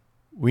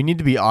 We need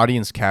to be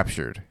audience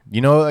captured.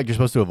 You know, like you're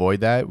supposed to avoid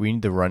that. We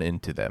need to run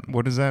into them.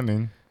 What does that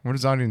mean? What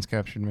does audience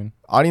captured mean?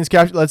 Audience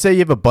capture. Let's say you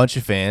have a bunch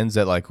of fans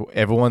that like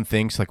everyone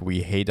thinks like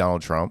we hate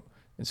Donald Trump,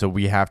 and so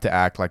we have to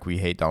act like we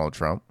hate Donald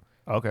Trump.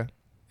 Okay.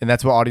 And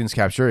that's what audience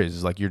capture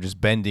is like you're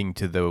just bending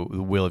to the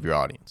will of your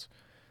audience,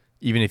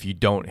 even if you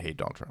don't hate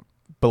Donald Trump.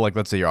 But like,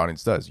 let's say your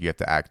audience does, you have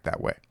to act that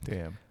way.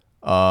 Damn.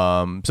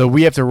 So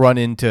we have to run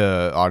into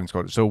audience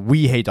culture. So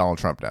we hate Donald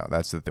Trump now.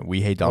 That's the thing.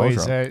 We hate Donald is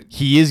Trump. that-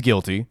 He is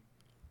guilty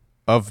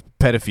of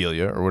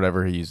pedophilia or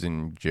whatever he's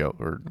in jail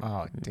or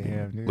Oh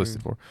damn, dude.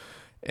 listed for.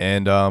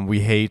 And we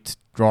hate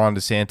Ron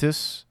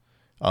DeSantis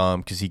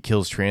because he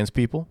kills trans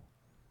people.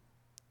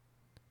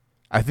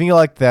 I think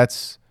like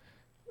that's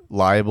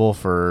liable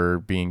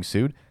for being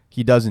sued.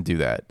 He doesn't do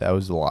that. That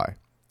was a lie.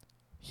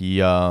 He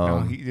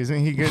No, isn't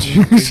he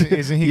getting?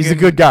 Isn't he? he's a getting-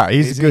 good guy.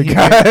 He's a isn't good he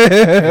guy.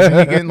 Isn't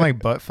he getting like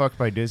butt fucked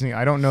by Disney?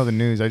 I don't know the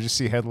news. I just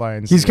see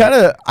headlines. He's kind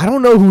of. I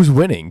don't know who's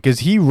winning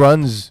because he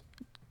runs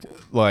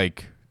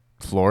like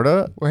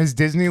Florida. Well, has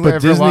Disney But ever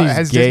Disney's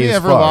has gay Disney as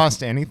ever fuck.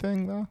 lost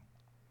anything though?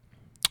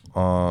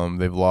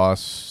 They've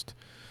lost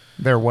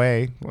Their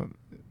way.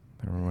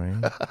 their way.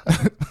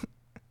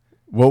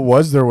 What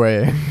was their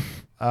way?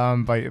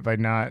 By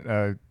not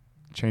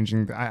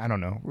changing. I don't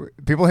know.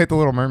 People hate the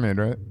Little Mermaid,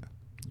 right?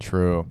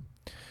 True.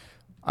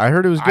 I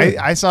heard it was good.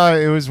 I saw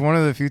it was one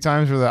of the few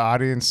times where the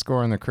audience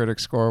score and the critic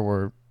score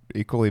were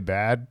equally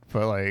bad,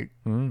 but like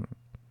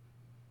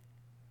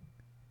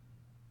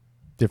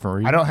Different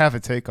reason. I don't have a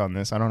take on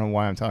this. I don't know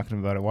why I'm talking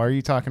about it. Why are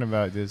you talking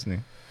about Disney?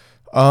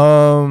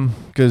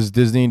 Because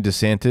Disney and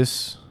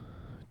DeSantis.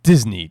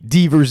 Disney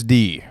D versus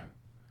D.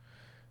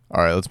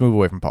 All right, let's move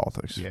away from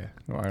politics. Yeah,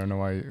 well, I don't know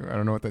why. I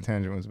don't know what that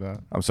tangent was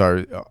about. I'm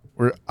sorry.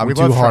 I'm We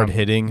too love hard Trump.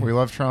 hitting. We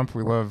love Trump.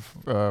 We love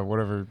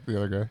whatever the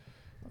other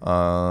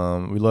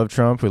guy. We love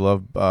Trump. We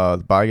love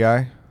the bi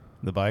guy.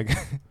 The bike.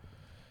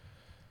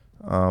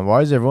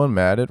 Why is everyone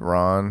mad at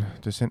Ron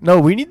DeSantis? No,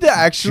 we need to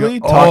actually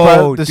talk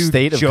about the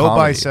state of Joe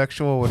comedy.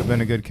 bisexual would have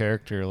been a good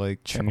character like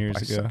 10 years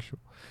ago. Bisexual.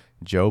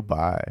 Joe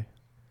Bi.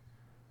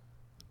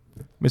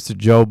 Mr.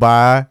 Joe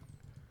Bi.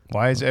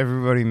 Why is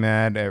everybody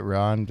mad at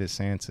Ron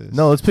DeSantis?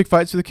 No, let's pick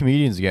fights with the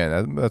comedians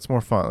again. That's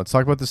more fun. Let's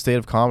talk about the state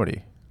of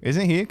comedy.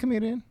 Isn't he a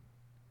comedian?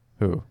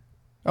 Who?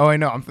 Oh, I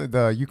know. I'm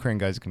the Ukraine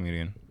guy's a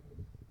comedian.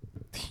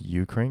 The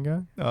Ukraine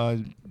guy?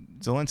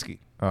 Zelenskyy.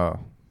 Oh.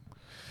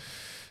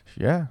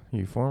 Yeah,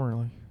 he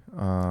formerly.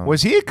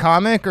 Was he a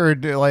comic or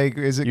like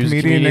is it He was a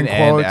comedian, in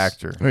and quotes?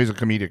 actor. No, he's a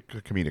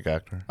comedic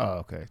actor. Oh,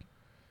 okay.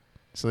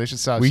 So they should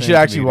stop. We saying should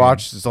actually comedian.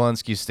 watch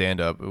Zelensky's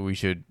stand-up. We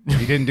should.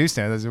 He didn't do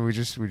stand-up. We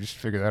just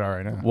figured that out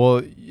right now.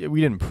 Well,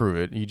 we didn't prove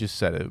it. He just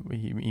said it.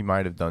 He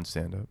might have done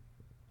stand-up.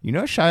 You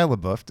know Shia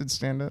LaBeouf did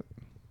stand-up.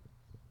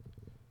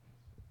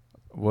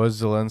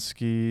 Was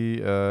Zelensky?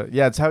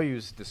 Yeah, it's how he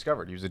was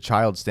discovered. He was a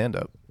child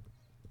stand-up.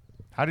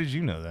 How did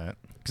you know that?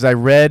 Because I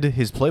read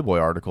his Playboy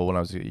article when I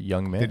was a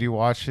young man. Did you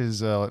watch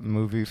his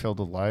movie Filled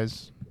with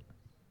Lies?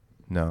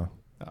 No.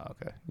 Oh,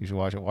 okay. You should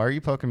watch it. Why are you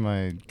poking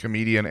my...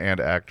 Comedian and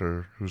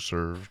actor who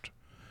served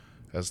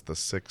as the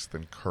 6th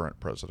and current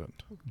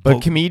president. But By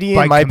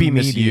comedian might be comedian.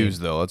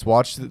 misused though.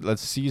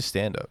 Let's see his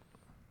stand up.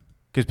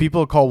 Because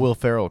people call Will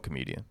Ferrell a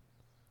comedian.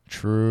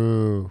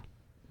 True.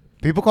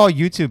 People call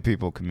YouTube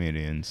people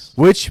comedians.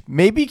 Which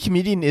maybe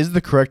comedian is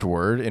the correct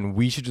word, and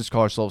we should just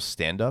call ourselves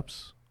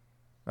stand-ups.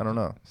 I don't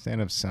know.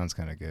 Stand-up sounds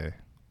kind of gay.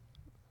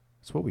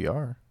 That's what we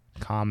are.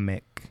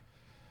 Comic,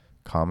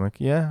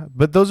 Yeah.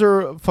 But those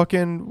are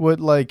fucking what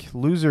like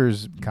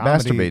losers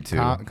masturbate to.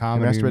 They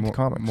comedy, masturbate to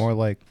comics. more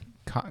like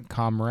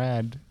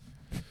comrade.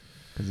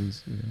 Because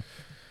he's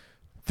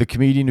The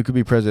comedian who could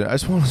be president. I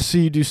just want to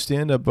see you do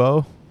stand-up,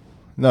 Bo.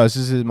 No, this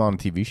is him on a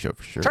TV show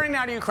for sure. Turning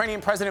now to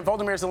Ukrainian President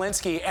Volodymyr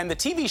Zelenskyy and the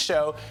TV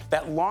show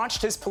that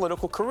launched his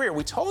political career.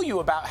 We told you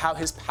about how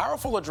his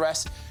powerful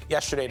address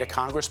yesterday to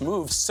Congress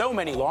moved so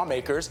many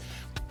lawmakers.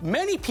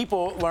 Many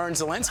people learned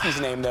Zelensky's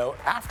name, though,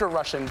 after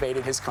Russia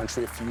invaded his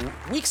country a few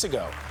weeks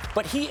ago.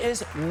 But he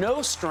is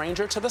no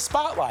stranger to the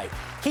spotlight.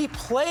 He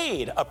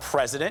played a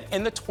president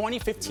in the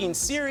 2015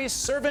 series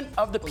Servant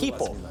of the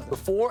People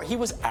before he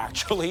was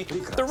actually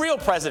the real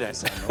president.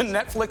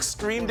 Netflix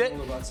streamed it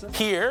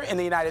here in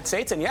the United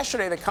States, and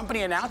yesterday the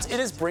company announced it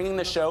is bringing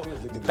the show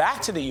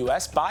back to the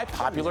U.S. by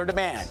popular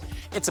demand.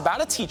 It's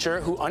about a teacher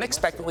who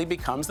unexpectedly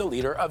becomes the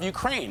leader of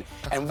Ukraine.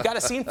 And we've got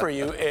a scene for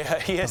you.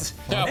 He is.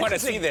 I want to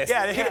see this.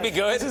 Yeah, It's gonna be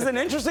good. This is an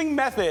interesting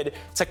method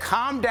to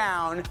calm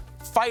down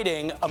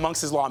fighting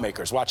amongst his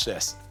lawmakers. Watch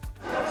this.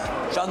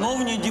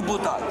 Шановні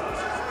депутати,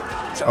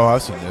 Oh,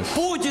 I've seen this.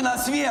 Путіна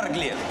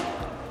свергли.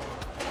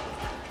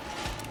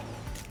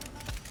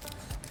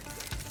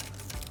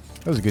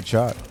 That was a good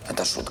shot.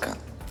 Это шутка.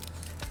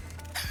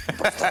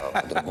 Просто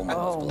по-другому.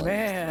 Oh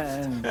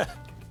man.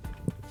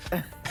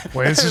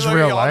 Wait, this is Look,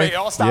 real they life.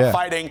 all stop Yeah.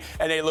 fighting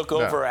and they look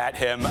over at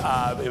him.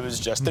 It was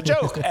just a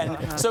joke. And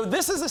so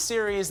this is a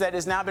series that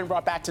has now been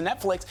brought back to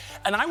Netflix,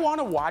 and I want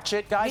to watch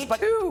it, guys. Me but,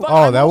 too. but Oh,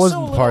 I'm that also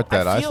wasn't a the little- part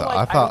that I feel saw. like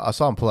I thought I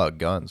saw him pull out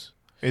guns.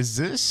 Is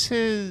this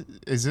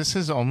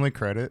his only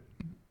credit?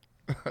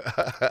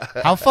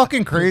 How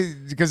fucking crazy?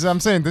 Because I'm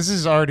saying this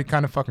is already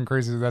kind of fucking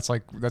crazy.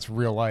 That's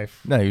real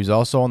life. No, he was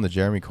also on the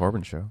Jeremy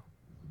Corbyn show.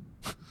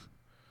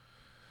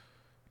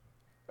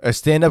 A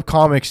stand-up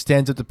comic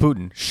stands up to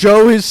Putin.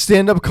 Show his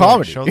stand-up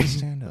comedy. Show the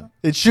stand up.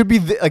 It should be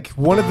like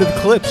one of the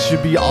clips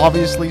should be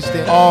obviously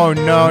stand-up. Oh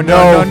no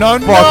No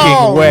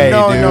fucking way,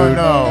 no, dude.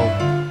 No.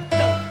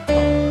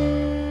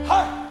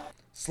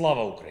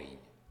 Слава Україні.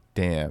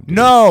 Damn. dude.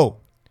 No.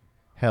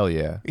 Hell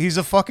yeah. He's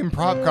a fucking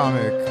prop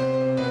comic.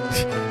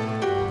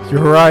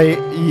 You're right.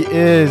 He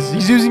is.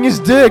 He's using his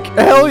dick.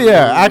 Hell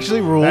yeah. Actually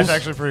rules. That's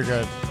actually pretty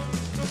good.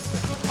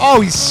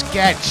 Oh, he's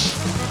sketch.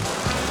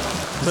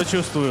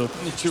 Сочувствую.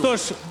 Что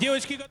ж,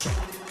 девочки...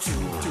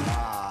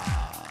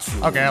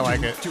 Okay, I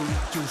like it.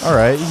 All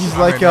right. He's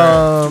like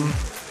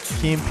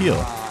Key and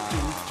Peele.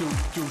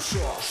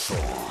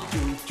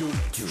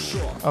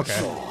 Okay,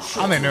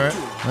 I'm into it.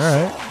 All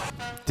right.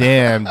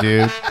 Damn,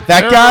 dude.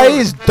 That guy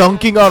is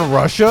dunking on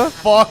Russia?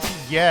 Fuck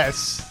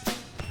yes.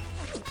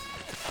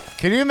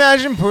 Can you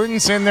imagine Putin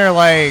sitting there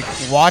like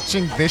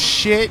watching this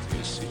shit?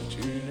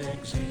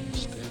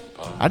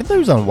 I didn't know he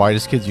was on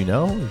Whitest Kids You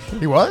Know. Holy shit.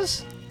 He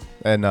was?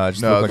 And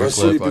just No, looked like a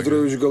Василий clip.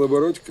 Петрович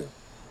Голобородько?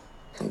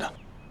 Да.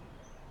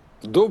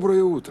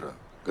 Доброе утро,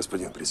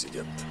 господин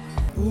президент.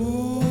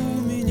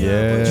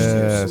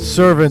 Yeah.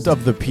 Servant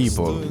of the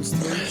people.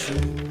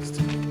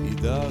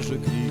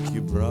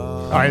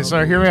 All right,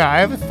 so hear me out. I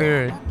have a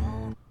theory.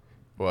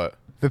 What?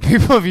 The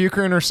people of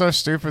Ukraine are so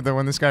stupid that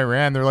when this guy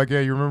ran, they're like, "Yeah,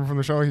 you remember from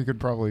the show? He could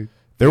probably."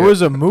 There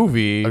was a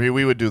movie. I mean,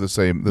 we would do the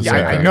same. The Yeah,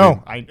 same I thing.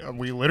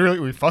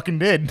 know. We fucking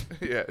did.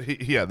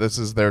 Yeah, this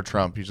is their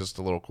Trump. He's just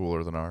a little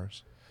cooler than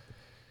ours.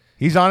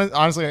 He's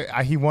honestly,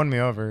 he won me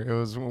over. It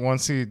was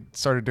once he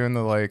started doing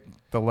the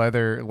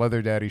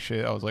leather daddy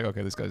shit. I was like,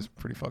 okay, this guy's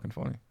pretty fucking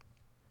funny.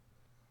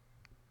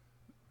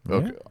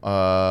 Okay.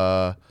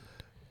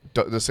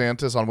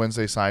 DeSantis on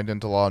Wednesday signed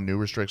into law new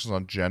restrictions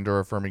on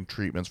gender-affirming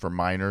treatments for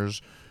minors,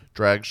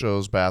 drag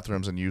shows,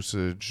 bathrooms, and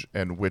usage,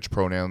 and which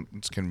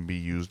pronouns can be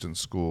used in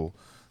school.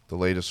 The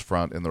latest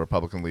front in the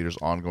Republican leader's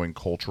ongoing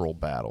cultural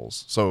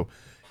battles. So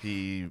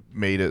he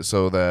made it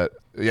so that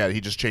he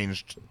just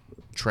changed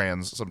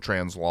some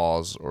trans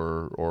laws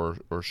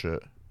or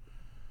shit.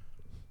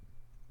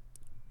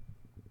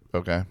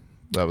 Okay,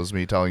 that was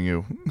me telling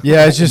you.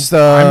 Yeah, it's just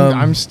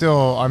I'm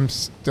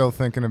still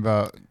thinking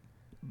about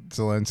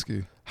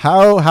Zelenskyy.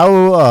 how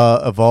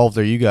evolved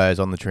are you guys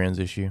on the trans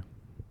issue?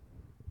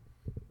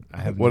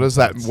 What does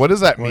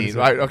that mean?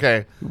 Right,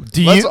 okay,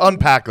 Do let's you-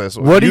 unpack this.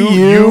 what do you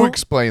you-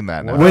 explain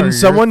that now? What are When your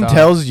someone thoughts?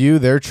 tells you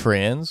they're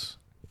trans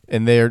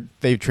and they've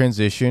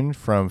transitioned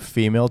from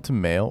female to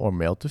male or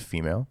male to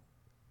female,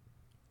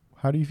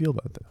 how do you feel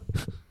about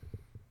that?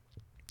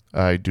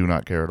 I do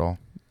not care at all.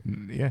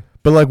 Yeah,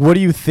 But like, what do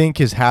you think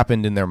has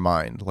happened in their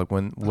mind? Like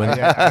when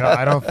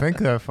I don't think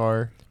that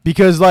far.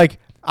 because like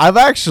I've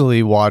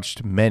actually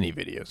watched many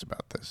videos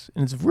about this,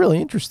 and it's really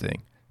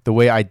interesting the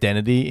way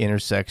identity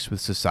intersects with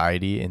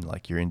society and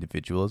like your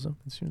individualism.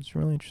 It's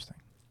really interesting.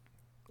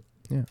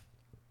 Yeah.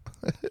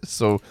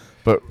 So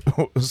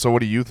what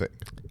do you think?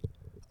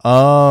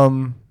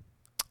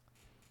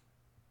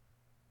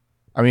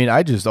 I mean,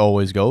 I just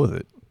always go with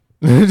it.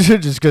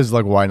 Just because,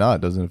 like, why not?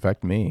 It doesn't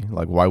affect me.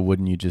 Like, why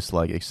wouldn't you just,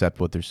 like, accept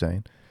what they're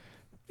saying?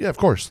 Yeah, of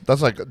course.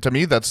 That's like, to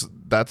me, that's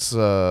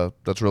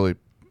really,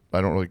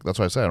 that's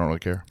why I say I don't really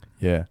care.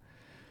 Yeah.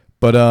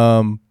 But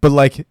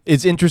like,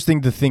 it's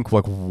interesting to think,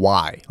 like,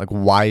 why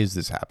is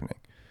this happening?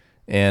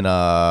 And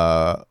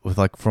with,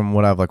 like, from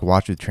what I've, like,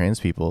 watched with trans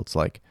people, it's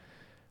like,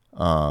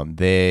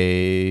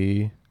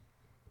 they,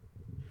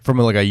 from,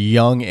 like, a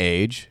young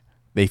age,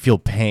 they feel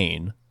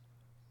pain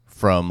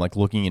from, like,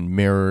 looking in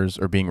mirrors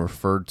or being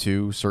referred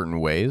to certain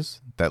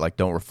ways that, like,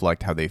 don't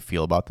reflect how they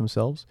feel about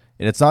themselves.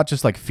 And it's not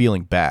just, like,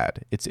 feeling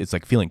bad. It's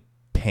like feeling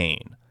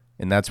pain.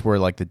 And that's where,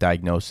 like, the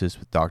diagnosis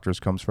with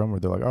doctors comes from, where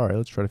they're like, all right,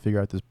 let's try to figure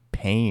out this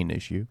pain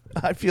issue.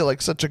 I feel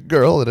like such a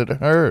girl and it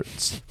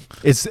hurts.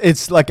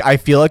 It's like, I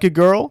feel like a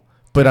girl,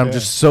 but I'm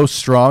just so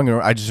strong.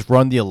 Or I just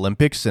run the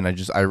Olympics, and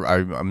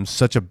I'm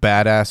such a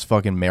badass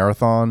fucking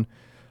marathon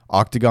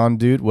octagon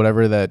dude,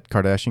 whatever that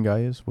Kardashian guy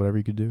is, whatever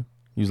he could do.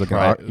 He was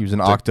like he was an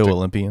octo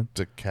Olympian.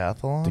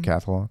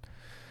 Decathlon.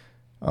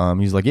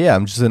 He's like, yeah,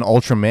 I'm just an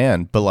ultra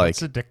man, but like,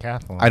 It's a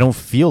decathlon. I don't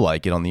feel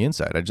like it on the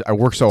inside. I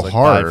work so It's like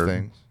hard. 5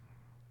 things.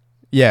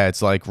 Yeah,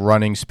 it's like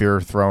running,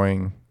 spear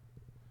throwing,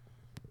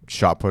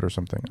 shot put or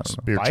something. I don't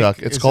know. Spear Bike? chuck.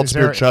 It's Is called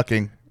there- spear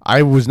chucking.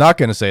 I was not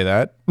going to say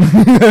that.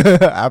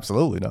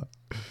 Absolutely not.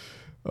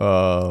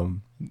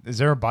 Is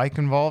there a bike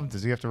involved?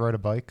 Does he have to ride a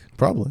bike?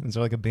 Probably. Is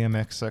there like a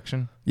BMX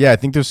section? Yeah, I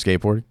think there's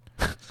skateboarding.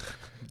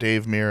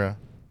 Dave Mira.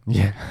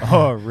 Yeah.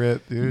 Oh,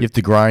 rip, dude. You have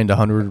to grind a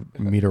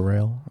 100-meter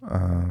rail.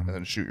 And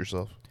then shoot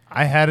yourself.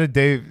 I had a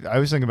Dave. I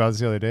was thinking about this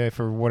the other day.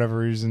 For whatever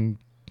reason,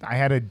 I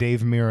had a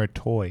Dave Mira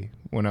toy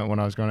when I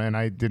was going, and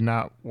I did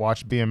not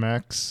watch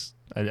BMX.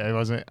 I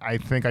wasn't. I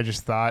think I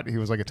just thought he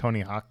was like a Tony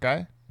Hawk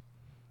guy,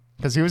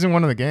 because he was in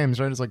one of the games,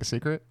 right? It's like a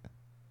secret.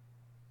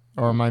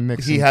 Or am I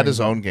mixing? He had things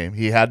his up? own game.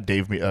 He had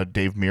Dave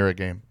Mira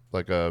game,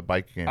 like a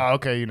bike game. Oh,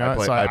 okay, you know,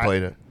 I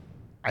played it.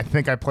 I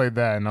think I played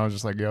that, and I was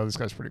just like, "Yo, this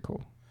guy's pretty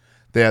cool."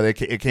 Yeah,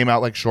 it came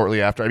out like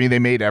shortly after. I mean, they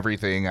made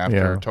everything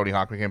after Yeah. Tony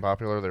Hawk became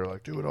popular. They were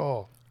like, do it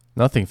all.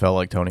 Nothing felt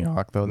like Tony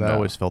Hawk, though. That No.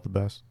 always felt the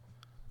best.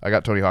 I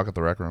got Tony Hawk at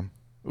the Rec Room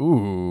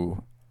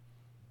Ooh.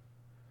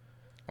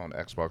 on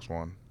Xbox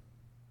One.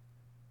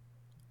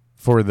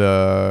 For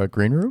the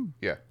green room?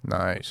 Yeah.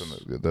 Nice.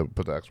 Put the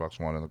Xbox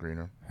One in the green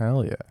room.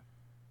 Hell yeah.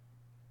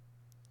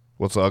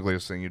 What's the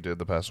ugliest thing you did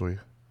the past week?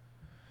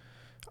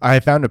 I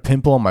found a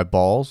pimple on my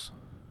balls.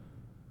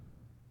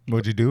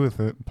 What'd you do with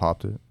it?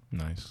 Popped it.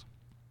 Nice.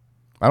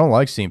 I don't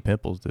like seeing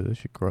pimples, dude. This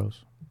shit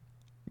gross.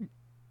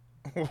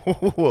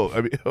 Whoa!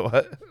 I mean,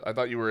 what? I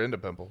thought you were into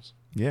pimples.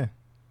 Yeah.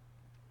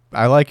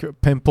 I like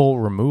pimple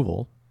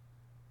removal.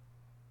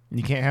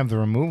 You can't have the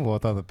removal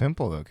without the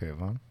pimple, though,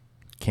 Kayvon.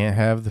 Can't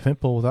have the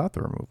pimple without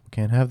the removal.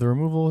 Can't have the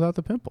removal without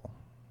the pimple.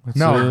 It's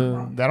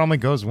No, a that only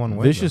goes one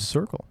way. vicious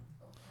circle.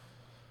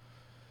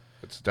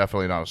 It's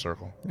definitely not a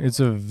circle. It's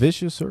a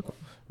vicious circle.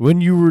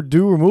 When you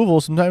do removal,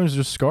 sometimes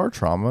there's scar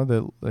trauma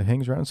that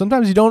hangs around.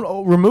 Sometimes you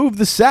don't remove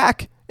the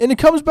sac and it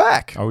comes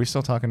back. Are we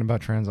still talking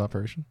about trans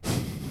operation?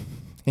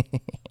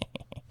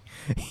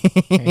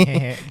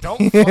 Don't.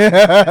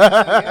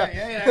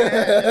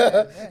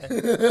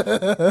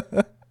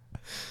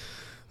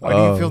 Why do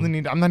you feel the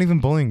need? I'm not even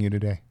bullying you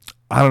today.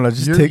 I don't know.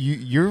 Just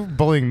You're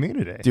bullying me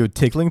today. dude,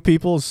 tickling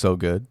people is so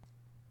good.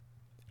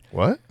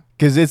 What?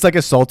 Because it's like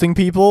assaulting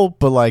people,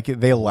 but like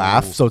they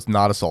laugh, so it's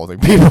not assaulting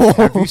people.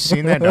 Have you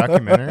seen that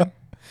documentary?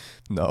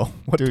 No.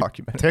 What Dude,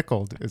 documentary?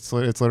 Tickled. It's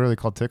literally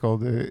called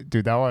Tickled.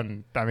 Dude, that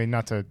one, I mean,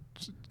 not to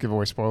give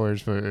away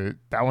spoilers, but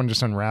that one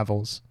just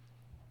unravels.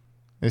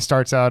 It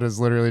starts out as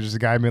literally just a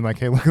guy being like,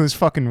 hey, look at this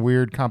fucking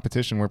weird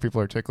competition where people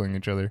are tickling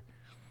each other.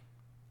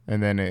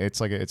 And then it's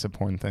like it's a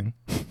porn thing.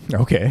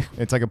 Okay.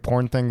 It's like a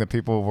porn thing that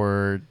people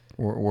were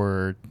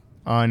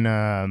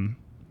on,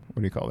 what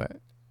do you call that?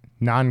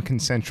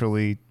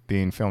 Non-consensually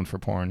being filmed for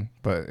porn,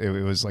 but it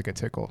was like a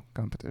tickle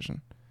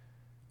competition.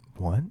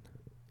 What?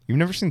 You've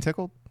never seen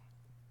Tickled?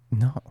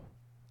 No.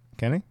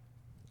 Kenny?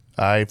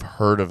 I've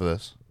heard of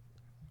this.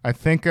 I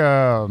think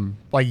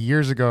like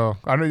years ago.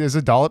 I don't. Is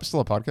a Dollop still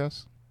a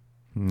podcast?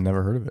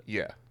 Never heard of it.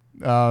 Yeah.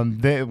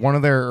 One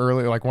of their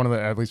early, like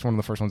at least one of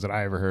the first ones that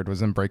I ever heard was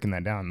them breaking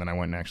that down. And then I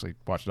went and actually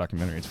watched the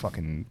documentary. It's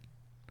fucking.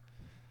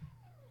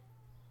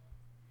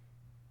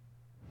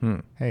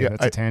 Hey, Yeah,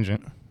 that's a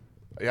tangent.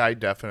 Yeah, I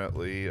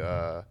definitely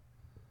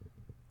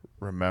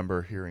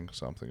remember hearing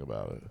something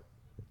about it.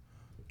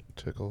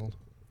 Tickled.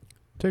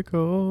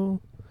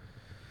 Tickle.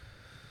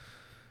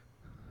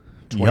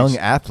 Young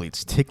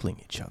athletes tickling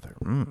each other.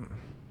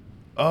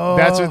 Oh,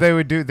 that's what they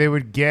would do. They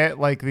would get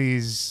like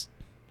these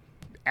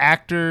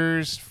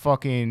actors,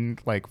 fucking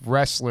like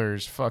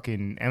wrestlers,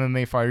 fucking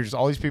MMA fighters,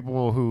 all these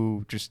people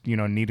who just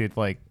needed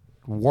like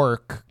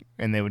work,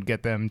 and they would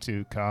get them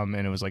to come,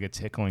 and it was like a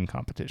tickling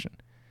competition.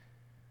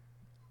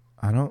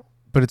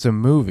 But it's a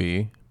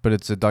movie, but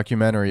it's a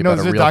documentary about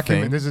a real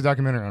thing. This is a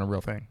documentary on a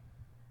real thing.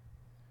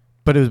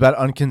 But it was about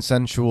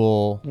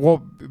unconsensual. Well,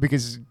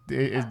 because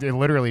it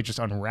literally just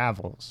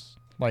unravels.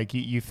 Like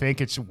you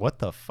think it's what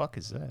the fuck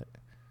is that?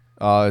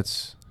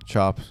 It's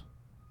chops.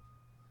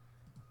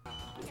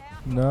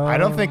 No. I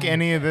don't think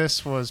any of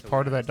this was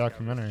part of that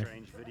documentary.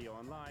 Video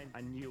online.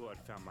 I knew I'd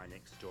found my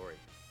next story.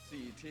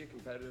 CET,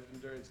 competitive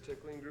endurance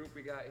tickling group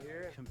we got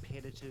here.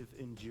 Competitive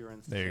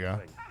endurance. There you go.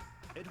 tickling.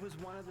 It was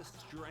one of the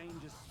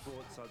strangest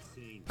sports I'd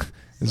seen.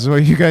 This is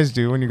what you guys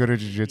do when you go to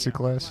jiu-jitsu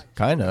class?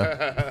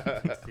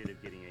 Kinda. Instead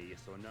of getting a yes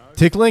or no,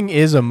 Tickling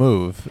is a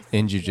move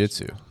in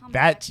jiu-jitsu.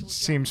 That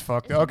seems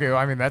fucked. Okay, well,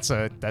 I mean that's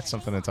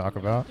something to talk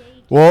about.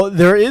 Well,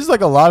 there is like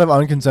a lot of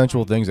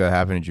unconsensual things that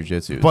happen in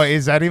jiu-jitsu. But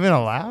is that even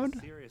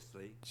allowed?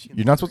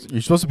 seriously,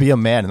 You're supposed to be a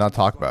man and not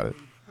talk about it,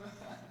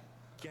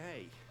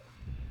 gay.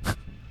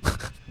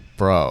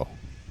 bro.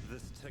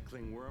 This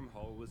tickling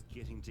wormhole was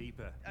getting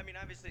deeper. I mean,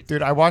 obviously.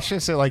 Dude, I watched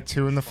this at like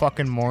 2 in the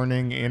fucking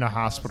morning in a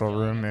hospital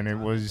room, and it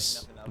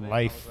was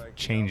life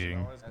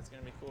changing.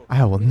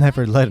 I will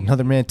never let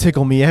another man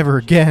tickle me ever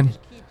again.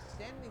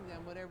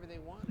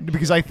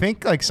 Because I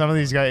think like some of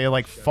these guys it,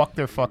 like fuck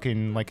their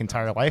fucking like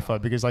entire life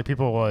up because like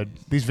people would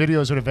these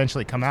videos would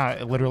eventually come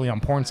out literally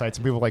on porn sites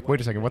and people were like, wait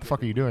a second, what the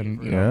fuck are you doing?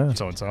 You know, Yeah.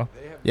 so and so.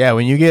 Yeah,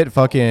 when you get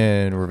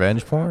fucking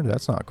revenge porn,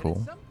 that's not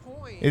cool.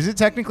 Is it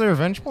technically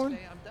revenge porn?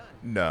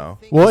 No.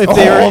 Well, if Oh,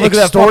 they're look at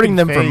that extorting fucking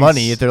them for face.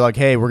 money, if they're like,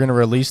 hey, we're going to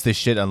release this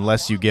shit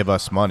unless you give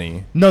us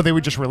money. No, they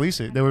would just release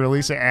it. They would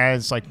release it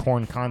as like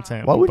porn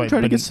content. Why wouldn't you but- try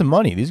to but get some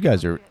money? These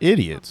guys are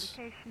idiots.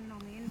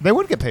 They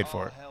would get paid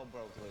for it.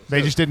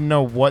 They just didn't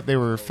know what they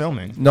were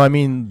filming. No, I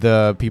mean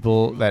the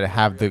people that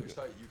have the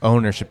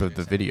ownership of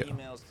the video.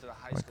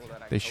 Like,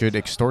 they should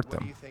extort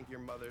them.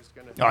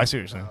 Oh, I see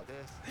what you're saying.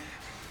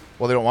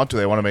 Well, they don't want to.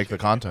 They want to make the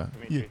content.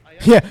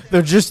 Yeah,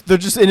 they're just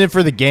in it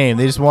for the game.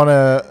 They just want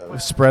to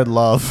spread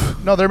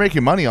love. No, they're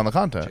making money on the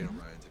content.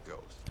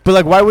 But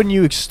like, why wouldn't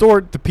you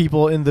extort the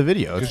people in the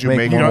video? Because To you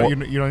make You more.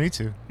 don't, you don't need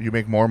to. You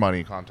make more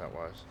money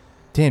content-wise.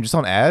 Damn, just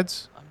on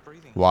ads?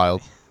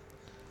 Wild.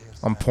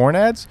 On porn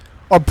ads?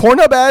 Are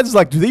Pornhub ads,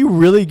 like, do they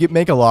really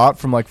make a lot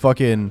from, like,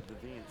 fucking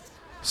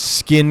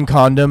skin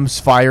condoms,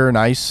 fire and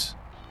ice?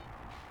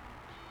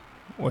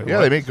 Wait, Yeah,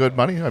 what? they make good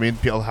money. I mean,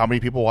 how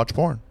many people watch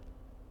porn?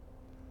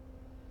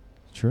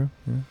 True,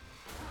 yeah.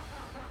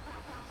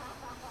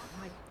 Oh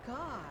my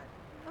God.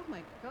 Oh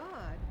my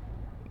God.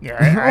 Yeah,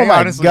 I Oh my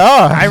honestly,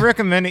 God. I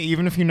recommend it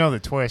even if you know the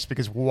twist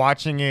because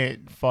watching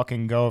it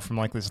fucking go from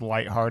like this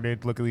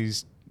lighthearted look at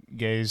these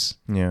gays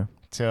Yeah.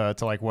 to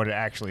like what it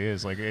actually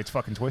is, like it's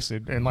fucking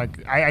twisted. And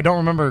like I don't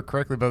remember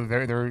correctly, but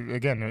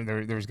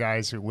there's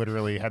guys who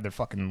literally had their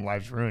fucking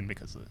lives ruined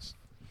because of this.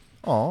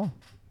 Aw.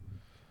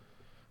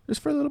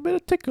 Just for a little bit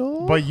of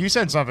tickle. But you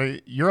said something.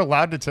 You're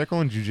allowed to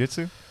tickle in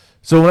jiu-jitsu?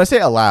 So when I say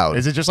allowed,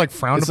 Is it just like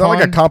frowned it's upon? not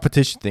like a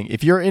competition thing.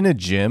 If you're in a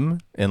gym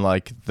and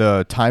like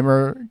the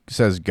timer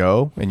says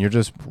go and you're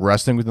just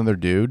wrestling with another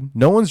dude,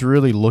 no one's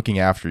really looking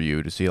after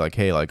you to see like,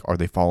 hey, like, are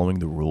they following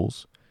the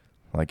rules?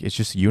 Like, it's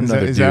just you and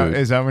another dude.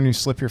 Is that when you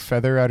slip your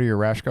feather out of your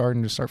rash guard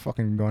and just start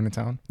fucking going to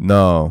town?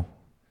 No,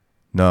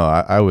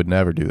 I would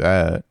never do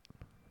that.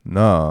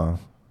 No,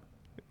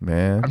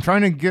 man. I'm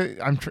trying to get.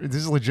 This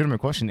is a legitimate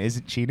question. Is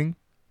it cheating?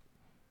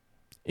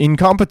 In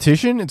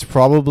competition, it's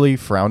probably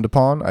frowned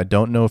upon. I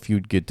don't know if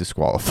you'd get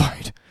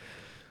disqualified.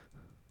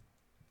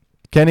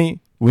 Kenny,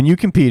 when you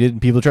competed and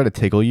people tried to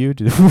tickle you,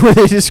 were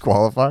they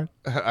disqualified?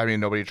 I mean,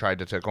 nobody tried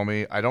to tickle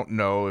me. I don't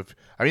know if.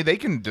 I mean, they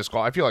can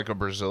disqualify. I feel like a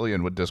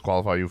Brazilian would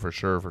disqualify you for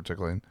sure for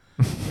tickling.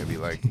 Maybe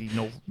like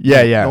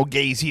Yeah. no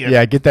gays here.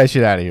 Yeah, get that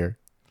shit out of here.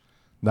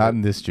 Not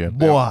in this gym.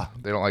 They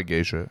don't like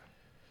gay shit.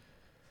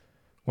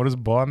 What does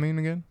boa mean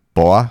again?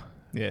 Boy.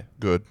 Yeah.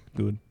 Good.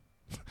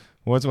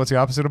 What's the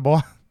opposite of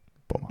boa?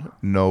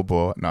 No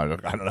boy. No, I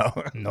don't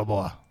know. No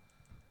boa.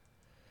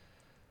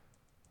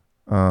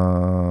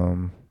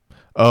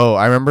 Oh,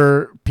 I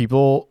remember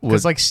people Because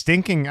was like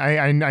stinking,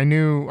 I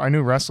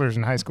knew wrestlers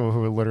in high school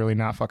who would literally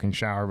not fucking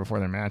shower before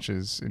their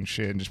matches and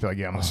shit, and just be like,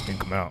 yeah, I'm gonna stink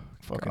them out.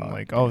 Fucking God,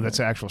 like, oh, that's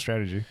an actual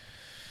strategy.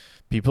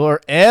 people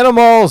are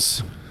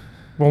animals.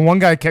 Well, one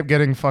guy kept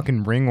getting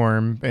fucking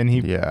ringworm, and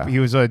Yeah. he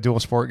was a dual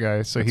sport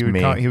guy, so That's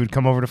me. he would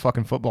come over to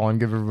fucking football and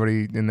give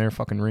everybody in there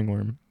fucking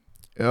ringworm.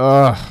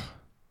 Ugh.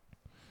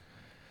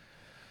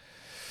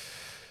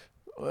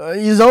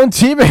 His own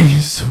teammate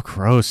is so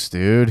gross,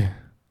 dude.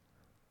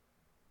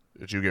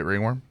 Did you get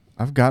ringworm?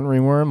 I've gotten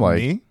ringworm like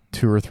Me?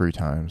 2 or 3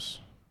 times.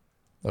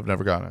 I've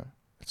never gotten it.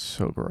 It's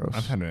so gross.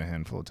 I've had it a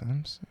handful of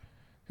times.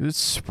 It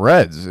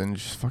spreads and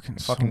just fucking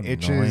Fucking so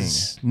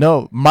itches. annoying.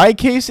 No, my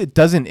case it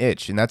doesn't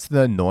itch, and that's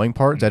the annoying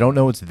part. Is I don't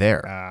know it's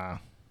there.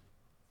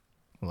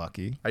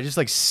 Lucky. I just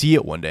like see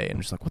it one day and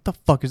I'm just like, what the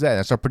fuck is that? And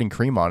I start putting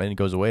cream on it and it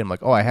goes away. I'm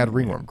like, oh, I had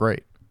ringworm.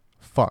 Great.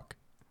 Fuck.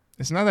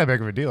 It's not that big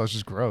of a deal. It's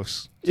just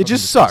gross. It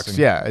just sucks.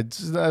 Yeah,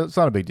 it's not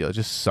a big deal. It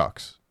just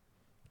sucks.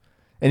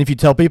 And if you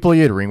tell people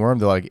you had ringworm,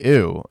 they're like,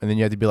 ew. And then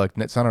you have to be like,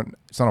 it's not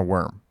a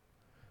worm.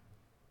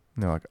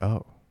 And they're like,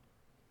 oh.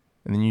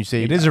 And then you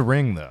say, It is a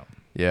ring though.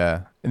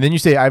 Yeah. And then you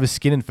say, I have a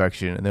skin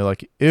infection. And they're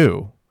like,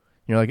 ew.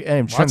 You're like, hey,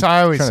 I'm Well, trying, that's how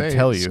I always trying say to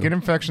tell it. you. Skin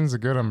infection's a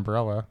good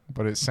umbrella,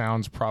 but it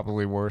sounds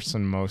probably worse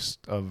than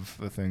most of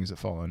the things that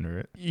fall under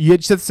it. You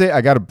just have to say,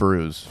 I got a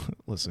bruise.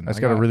 Listen, I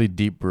just got a really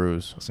deep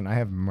bruise. Listen, I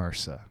have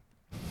MRSA.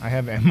 I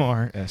have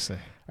MRSA.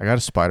 I got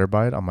a spider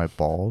bite on my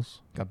balls.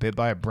 Got bit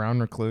by a brown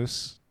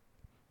recluse.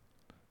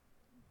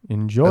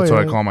 Enjoy That's it.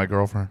 what I call my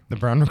girlfriend. The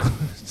brown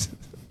recluse.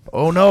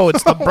 Oh no,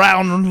 it's the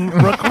brown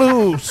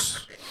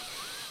recluse.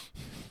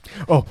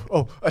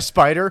 Oh, a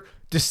spider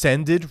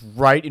descended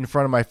right in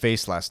front of my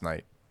face last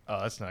night.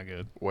 Oh, that's not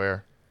good.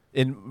 Where?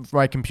 In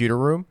my computer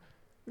room.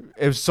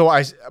 It was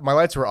my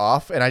lights were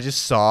off and I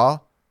just saw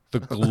the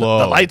glow.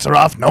 The lights are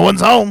off. No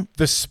one's home.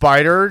 The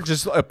spider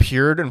just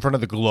appeared in front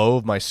of the glow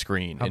of my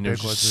screen, How and it was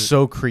big was just it?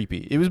 so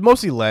creepy. It was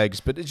mostly legs,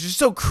 but it's just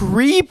so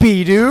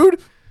creepy, dude.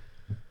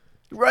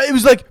 Right? It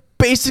was like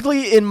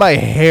basically in my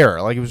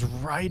hair, like it was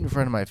right in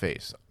front of my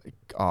face.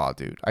 Oh,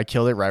 dude, I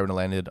killed it right when it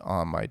landed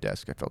on my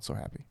desk. I felt so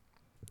happy.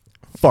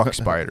 Fuck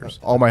spiders.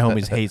 All my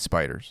homies hate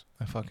spiders.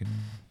 I fucking.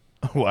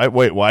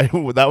 Wait, why?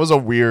 That was a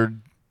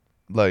weird.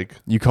 Like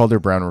You called her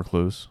brown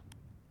recluse.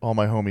 all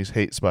my homies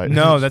hate spiders.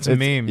 No, that's a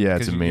meme. Yeah,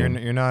 it's a 'cause meme.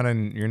 You're not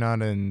in. You're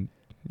not in.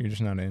 You're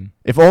just not in.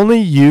 If only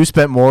you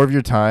spent more of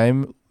your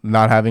time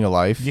not having a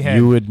life, Yeah,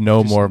 you would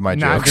know just more of my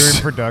not jokes.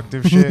 doing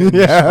productive shit.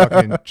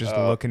 Yeah. Just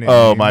looking at.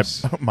 Oh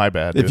memes. my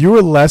bad. If Dude. you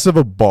were less of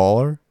a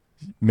baller,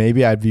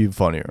 maybe I'd be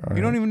funnier.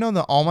 You don't even know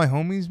the all my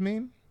homies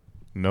meme.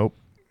 Nope.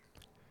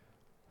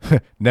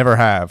 Never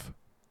have.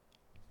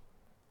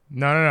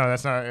 No.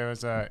 That's not. It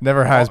was.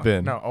 Never has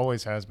been. No,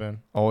 always has been.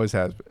 Always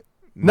has been.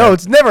 No,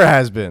 it's never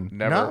has been.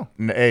 Never.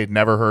 Hey,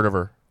 never heard of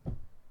her.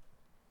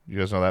 You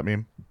guys know that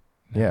meme?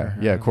 Yeah,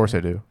 of course I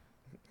do.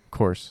 Of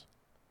course.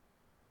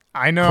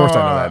 I know. Of course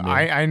I know that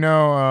meme. I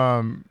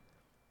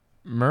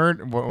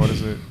know. What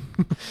is it?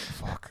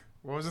 Fuck.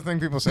 What was the thing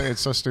people say? It's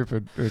so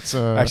stupid. It's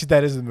Actually,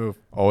 that is the move.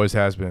 Always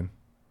has been.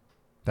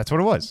 That's what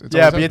it was. It's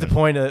Yeah, always but you has have to been.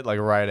 point it like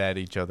right at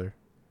each other.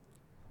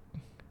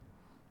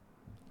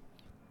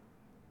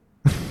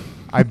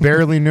 I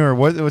barely knew her.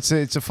 What's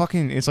it? It's a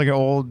fucking. It's like an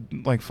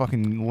old like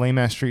fucking lame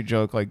ass street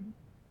joke. Like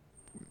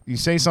you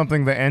say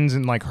something that ends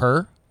in like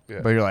her,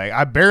 Yeah. but you're like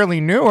I barely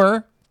knew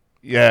her.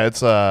 Yeah, it's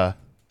get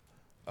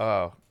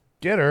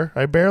her.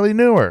 I barely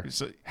knew her.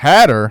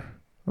 Had her.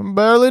 I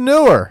barely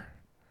knew her.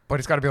 But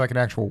it's got to be like an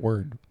actual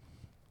word.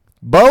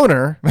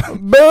 Boner.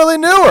 Barely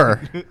knew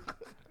her.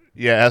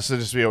 Yeah, it has to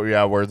just be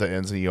a word that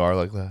ends in ER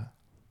like that.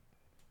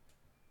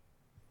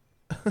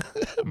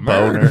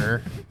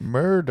 Murder.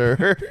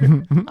 Murder.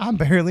 I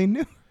barely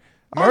knew.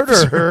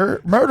 Murder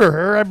her. Murder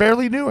her. I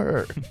barely knew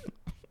her.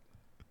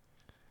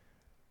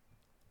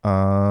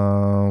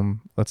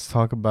 Let's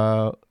talk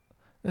about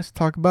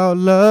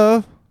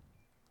love.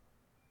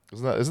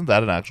 Isn't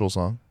that an actual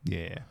song?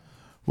 Yeah.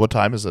 What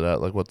time is it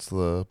at? Like, what's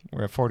the?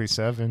 We're at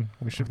 47.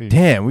 We should be.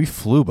 Damn, we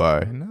flew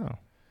by. I know.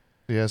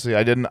 Yeah, see,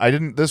 I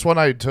didn't. This one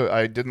I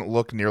didn't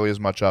look nearly as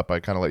much up. I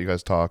kind of let you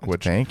guys talk,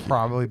 which Thank you.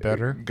 Probably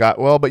better.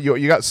 but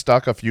you got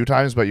stuck a few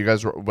times, but it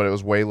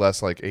was way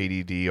less like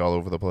ADD all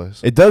over the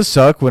place. It does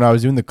suck when I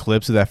was doing the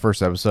clips of that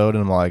first episode,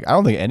 and I'm like, I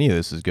don't think any of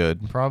this is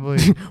good. Probably.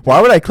 Why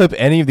would I clip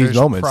any of these There's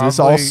moments? This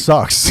all probably-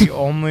 sucks. The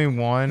only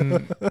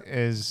one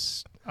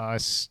is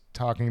us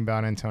talking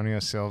about Antonio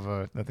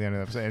Silva at the end of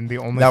the episode, and the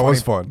only That funny,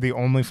 was fun. The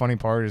only funny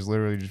part is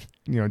literally just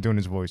doing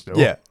his voice.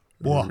 Yeah.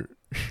 Whoa.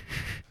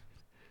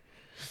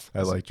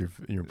 I liked your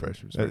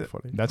impression. It's very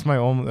funny. That's my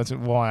only. That's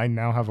well. I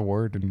now have a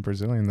word in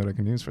Brazilian that I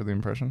can use for the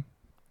impression.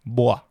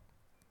 Boa.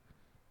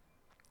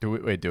 Do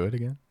it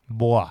again.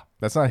 Boa.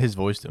 That's not his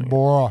voice doing it.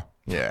 Boa.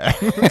 Yeah.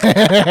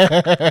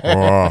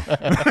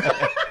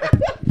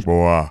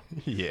 Boa.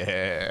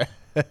 Yeah.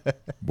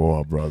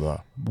 Boa,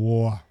 brother.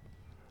 Boa.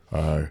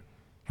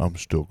 I'm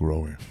still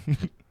growing.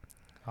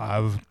 I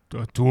have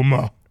a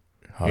tumor.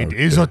 How It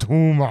is a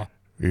tumor.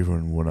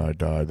 Even when I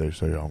die, they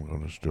say I'm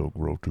gonna still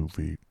grow 2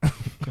 feet.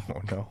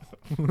 Oh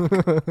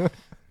no.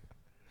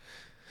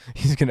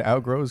 He's gonna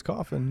outgrow his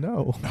coffin.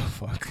 No. Oh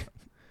fuck.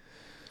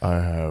 I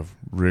have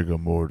rigor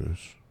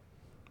mortis.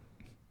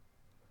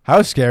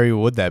 How scary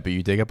would that be?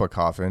 You dig up a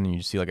coffin and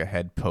you see like a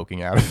head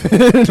poking out of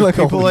it. Like,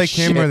 People holy like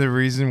him shit. are the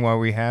reason why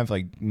we have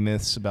like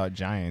myths about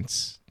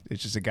giants.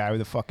 It's just a guy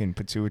with a fucking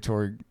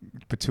pituitary.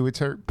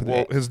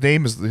 Well, his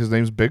name's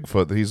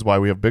Bigfoot. He's why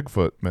we have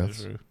Bigfoot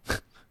myths.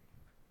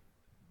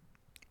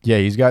 Yeah,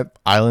 he's got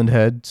island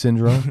head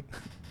syndrome.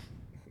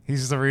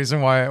 He's the reason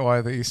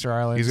why the Easter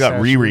Island. He's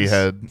got Riri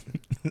head.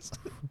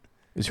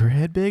 Is her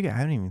head big? I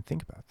didn't even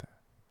think about that.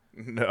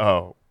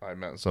 No, I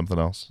meant something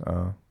else.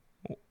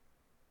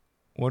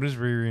 What does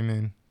Riri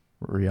mean?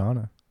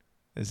 Rihanna.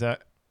 Is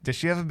that? Does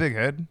she have a big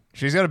head?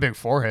 She's got a big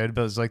forehead,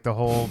 but it's like the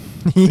whole.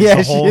 Yeah,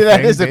 the whole that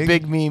thing is a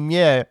big meme.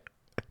 Yeah.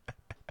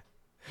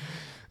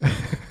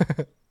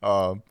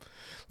 All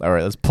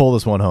right, let's pull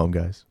this one home,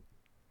 guys.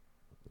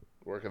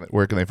 Where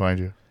can they find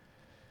you?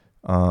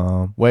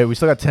 Wait, we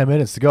still got 10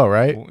 minutes to go,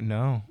 right?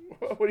 No.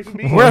 What do you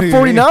mean? We're at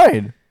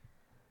 49.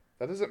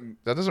 That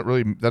doesn't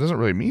really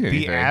mean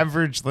anything. The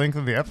average length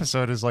of the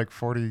episode is like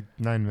 49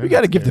 minutes. We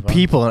got to give the Dave.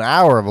 people an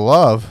hour of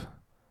love.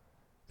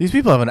 These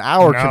people have an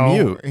hour No,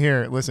 commute.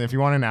 Here, listen. If you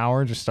want an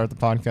hour, just start the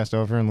podcast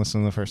over and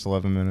listen to the first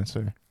 11 minutes.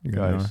 Or you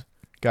got an hour.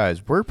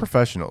 Guys, we're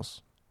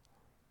professionals.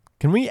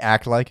 Can we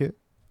act like it?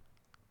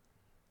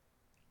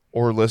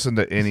 Or listen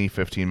to any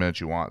 15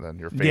 minutes you want. Then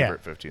your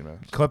favorite 15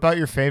 minutes. Clip out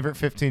your favorite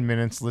 15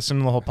 minutes. Listen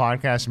to the whole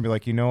podcast and be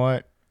like, you know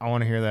what? I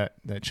want to hear that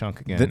chunk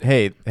again.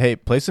 Hey,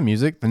 play some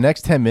music. The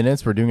next 10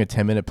 minutes, we're doing a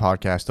 10-minute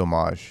podcast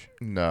homage.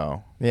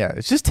 No. Yeah,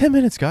 it's just 10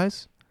 minutes,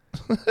 guys.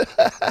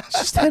 It's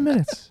just 10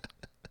 minutes.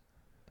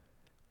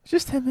 It's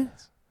just 10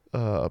 minutes.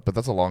 But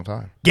that's a long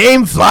time.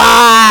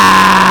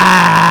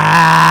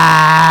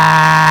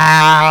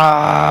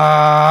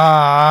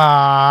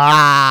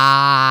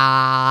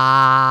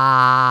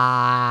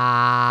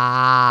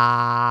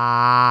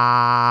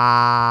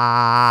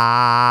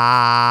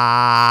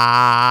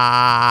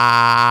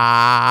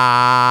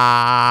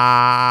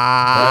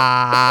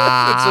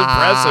 It's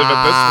impressive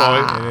at this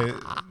point.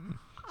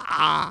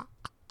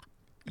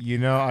 You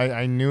know,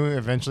 I knew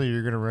eventually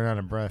you're gonna run out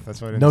of breath.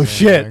 That's why I didn't No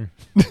say shit.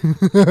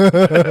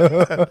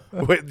 anything.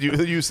 Wait,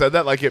 you said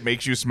that like it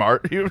makes you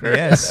smart?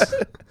 Yes,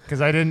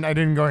 because I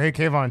didn't go, hey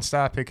Kayvon,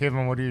 stop. Hey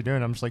Kayvon, what are you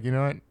doing? I'm just like, you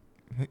know what?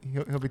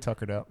 He'll be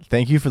tuckered out.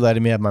 Thank you for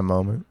letting me have my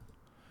moment.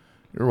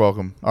 You're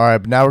welcome. All right,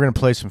 but now we're gonna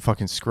play some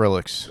fucking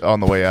Skrillex on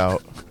the way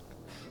out.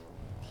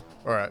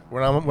 All right,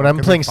 when I'm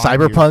playing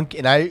Cyberpunk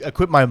and I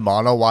equip my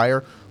mono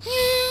wire,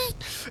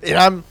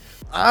 and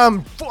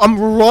I'm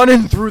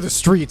running through the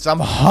streets. I'm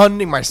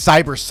hunting my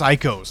cyber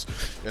psychos,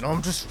 and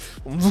I'm just.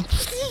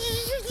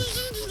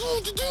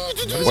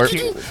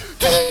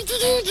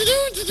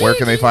 Where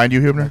can they find you,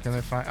 Hubner? Where can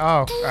they find?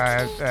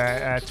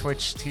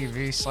 Twitch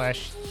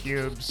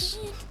TV/Cubes.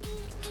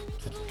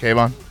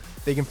 Kayvon?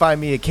 They can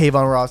find me at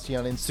Kayvon Rossi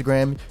on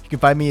Instagram. You can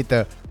find me at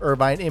the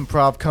Irvine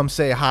Improv. Come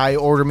say hi,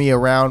 order me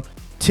around,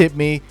 tip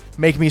me,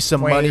 make me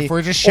some money. If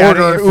we're just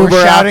shouting, order an if we're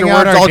Uber shouting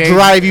out afterwards, our I'll day-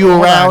 drive you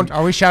Hold around. on.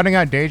 Are we shouting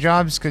out day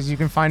jobs? Because you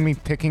can find me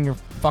picking your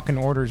fucking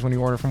orders when you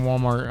order from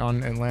Walmart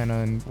on Atlanta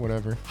and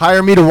whatever.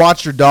 Hire me to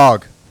watch your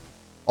dog.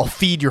 I'll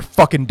feed your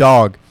fucking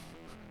dog.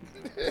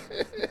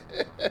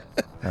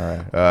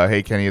 All right.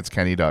 Hey, Kenny, it's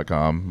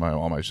kenny.com.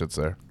 All my shit's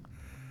there.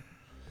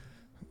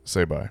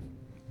 Say bye.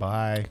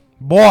 Bye.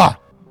 Boah.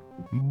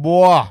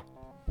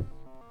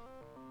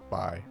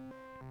 Bye.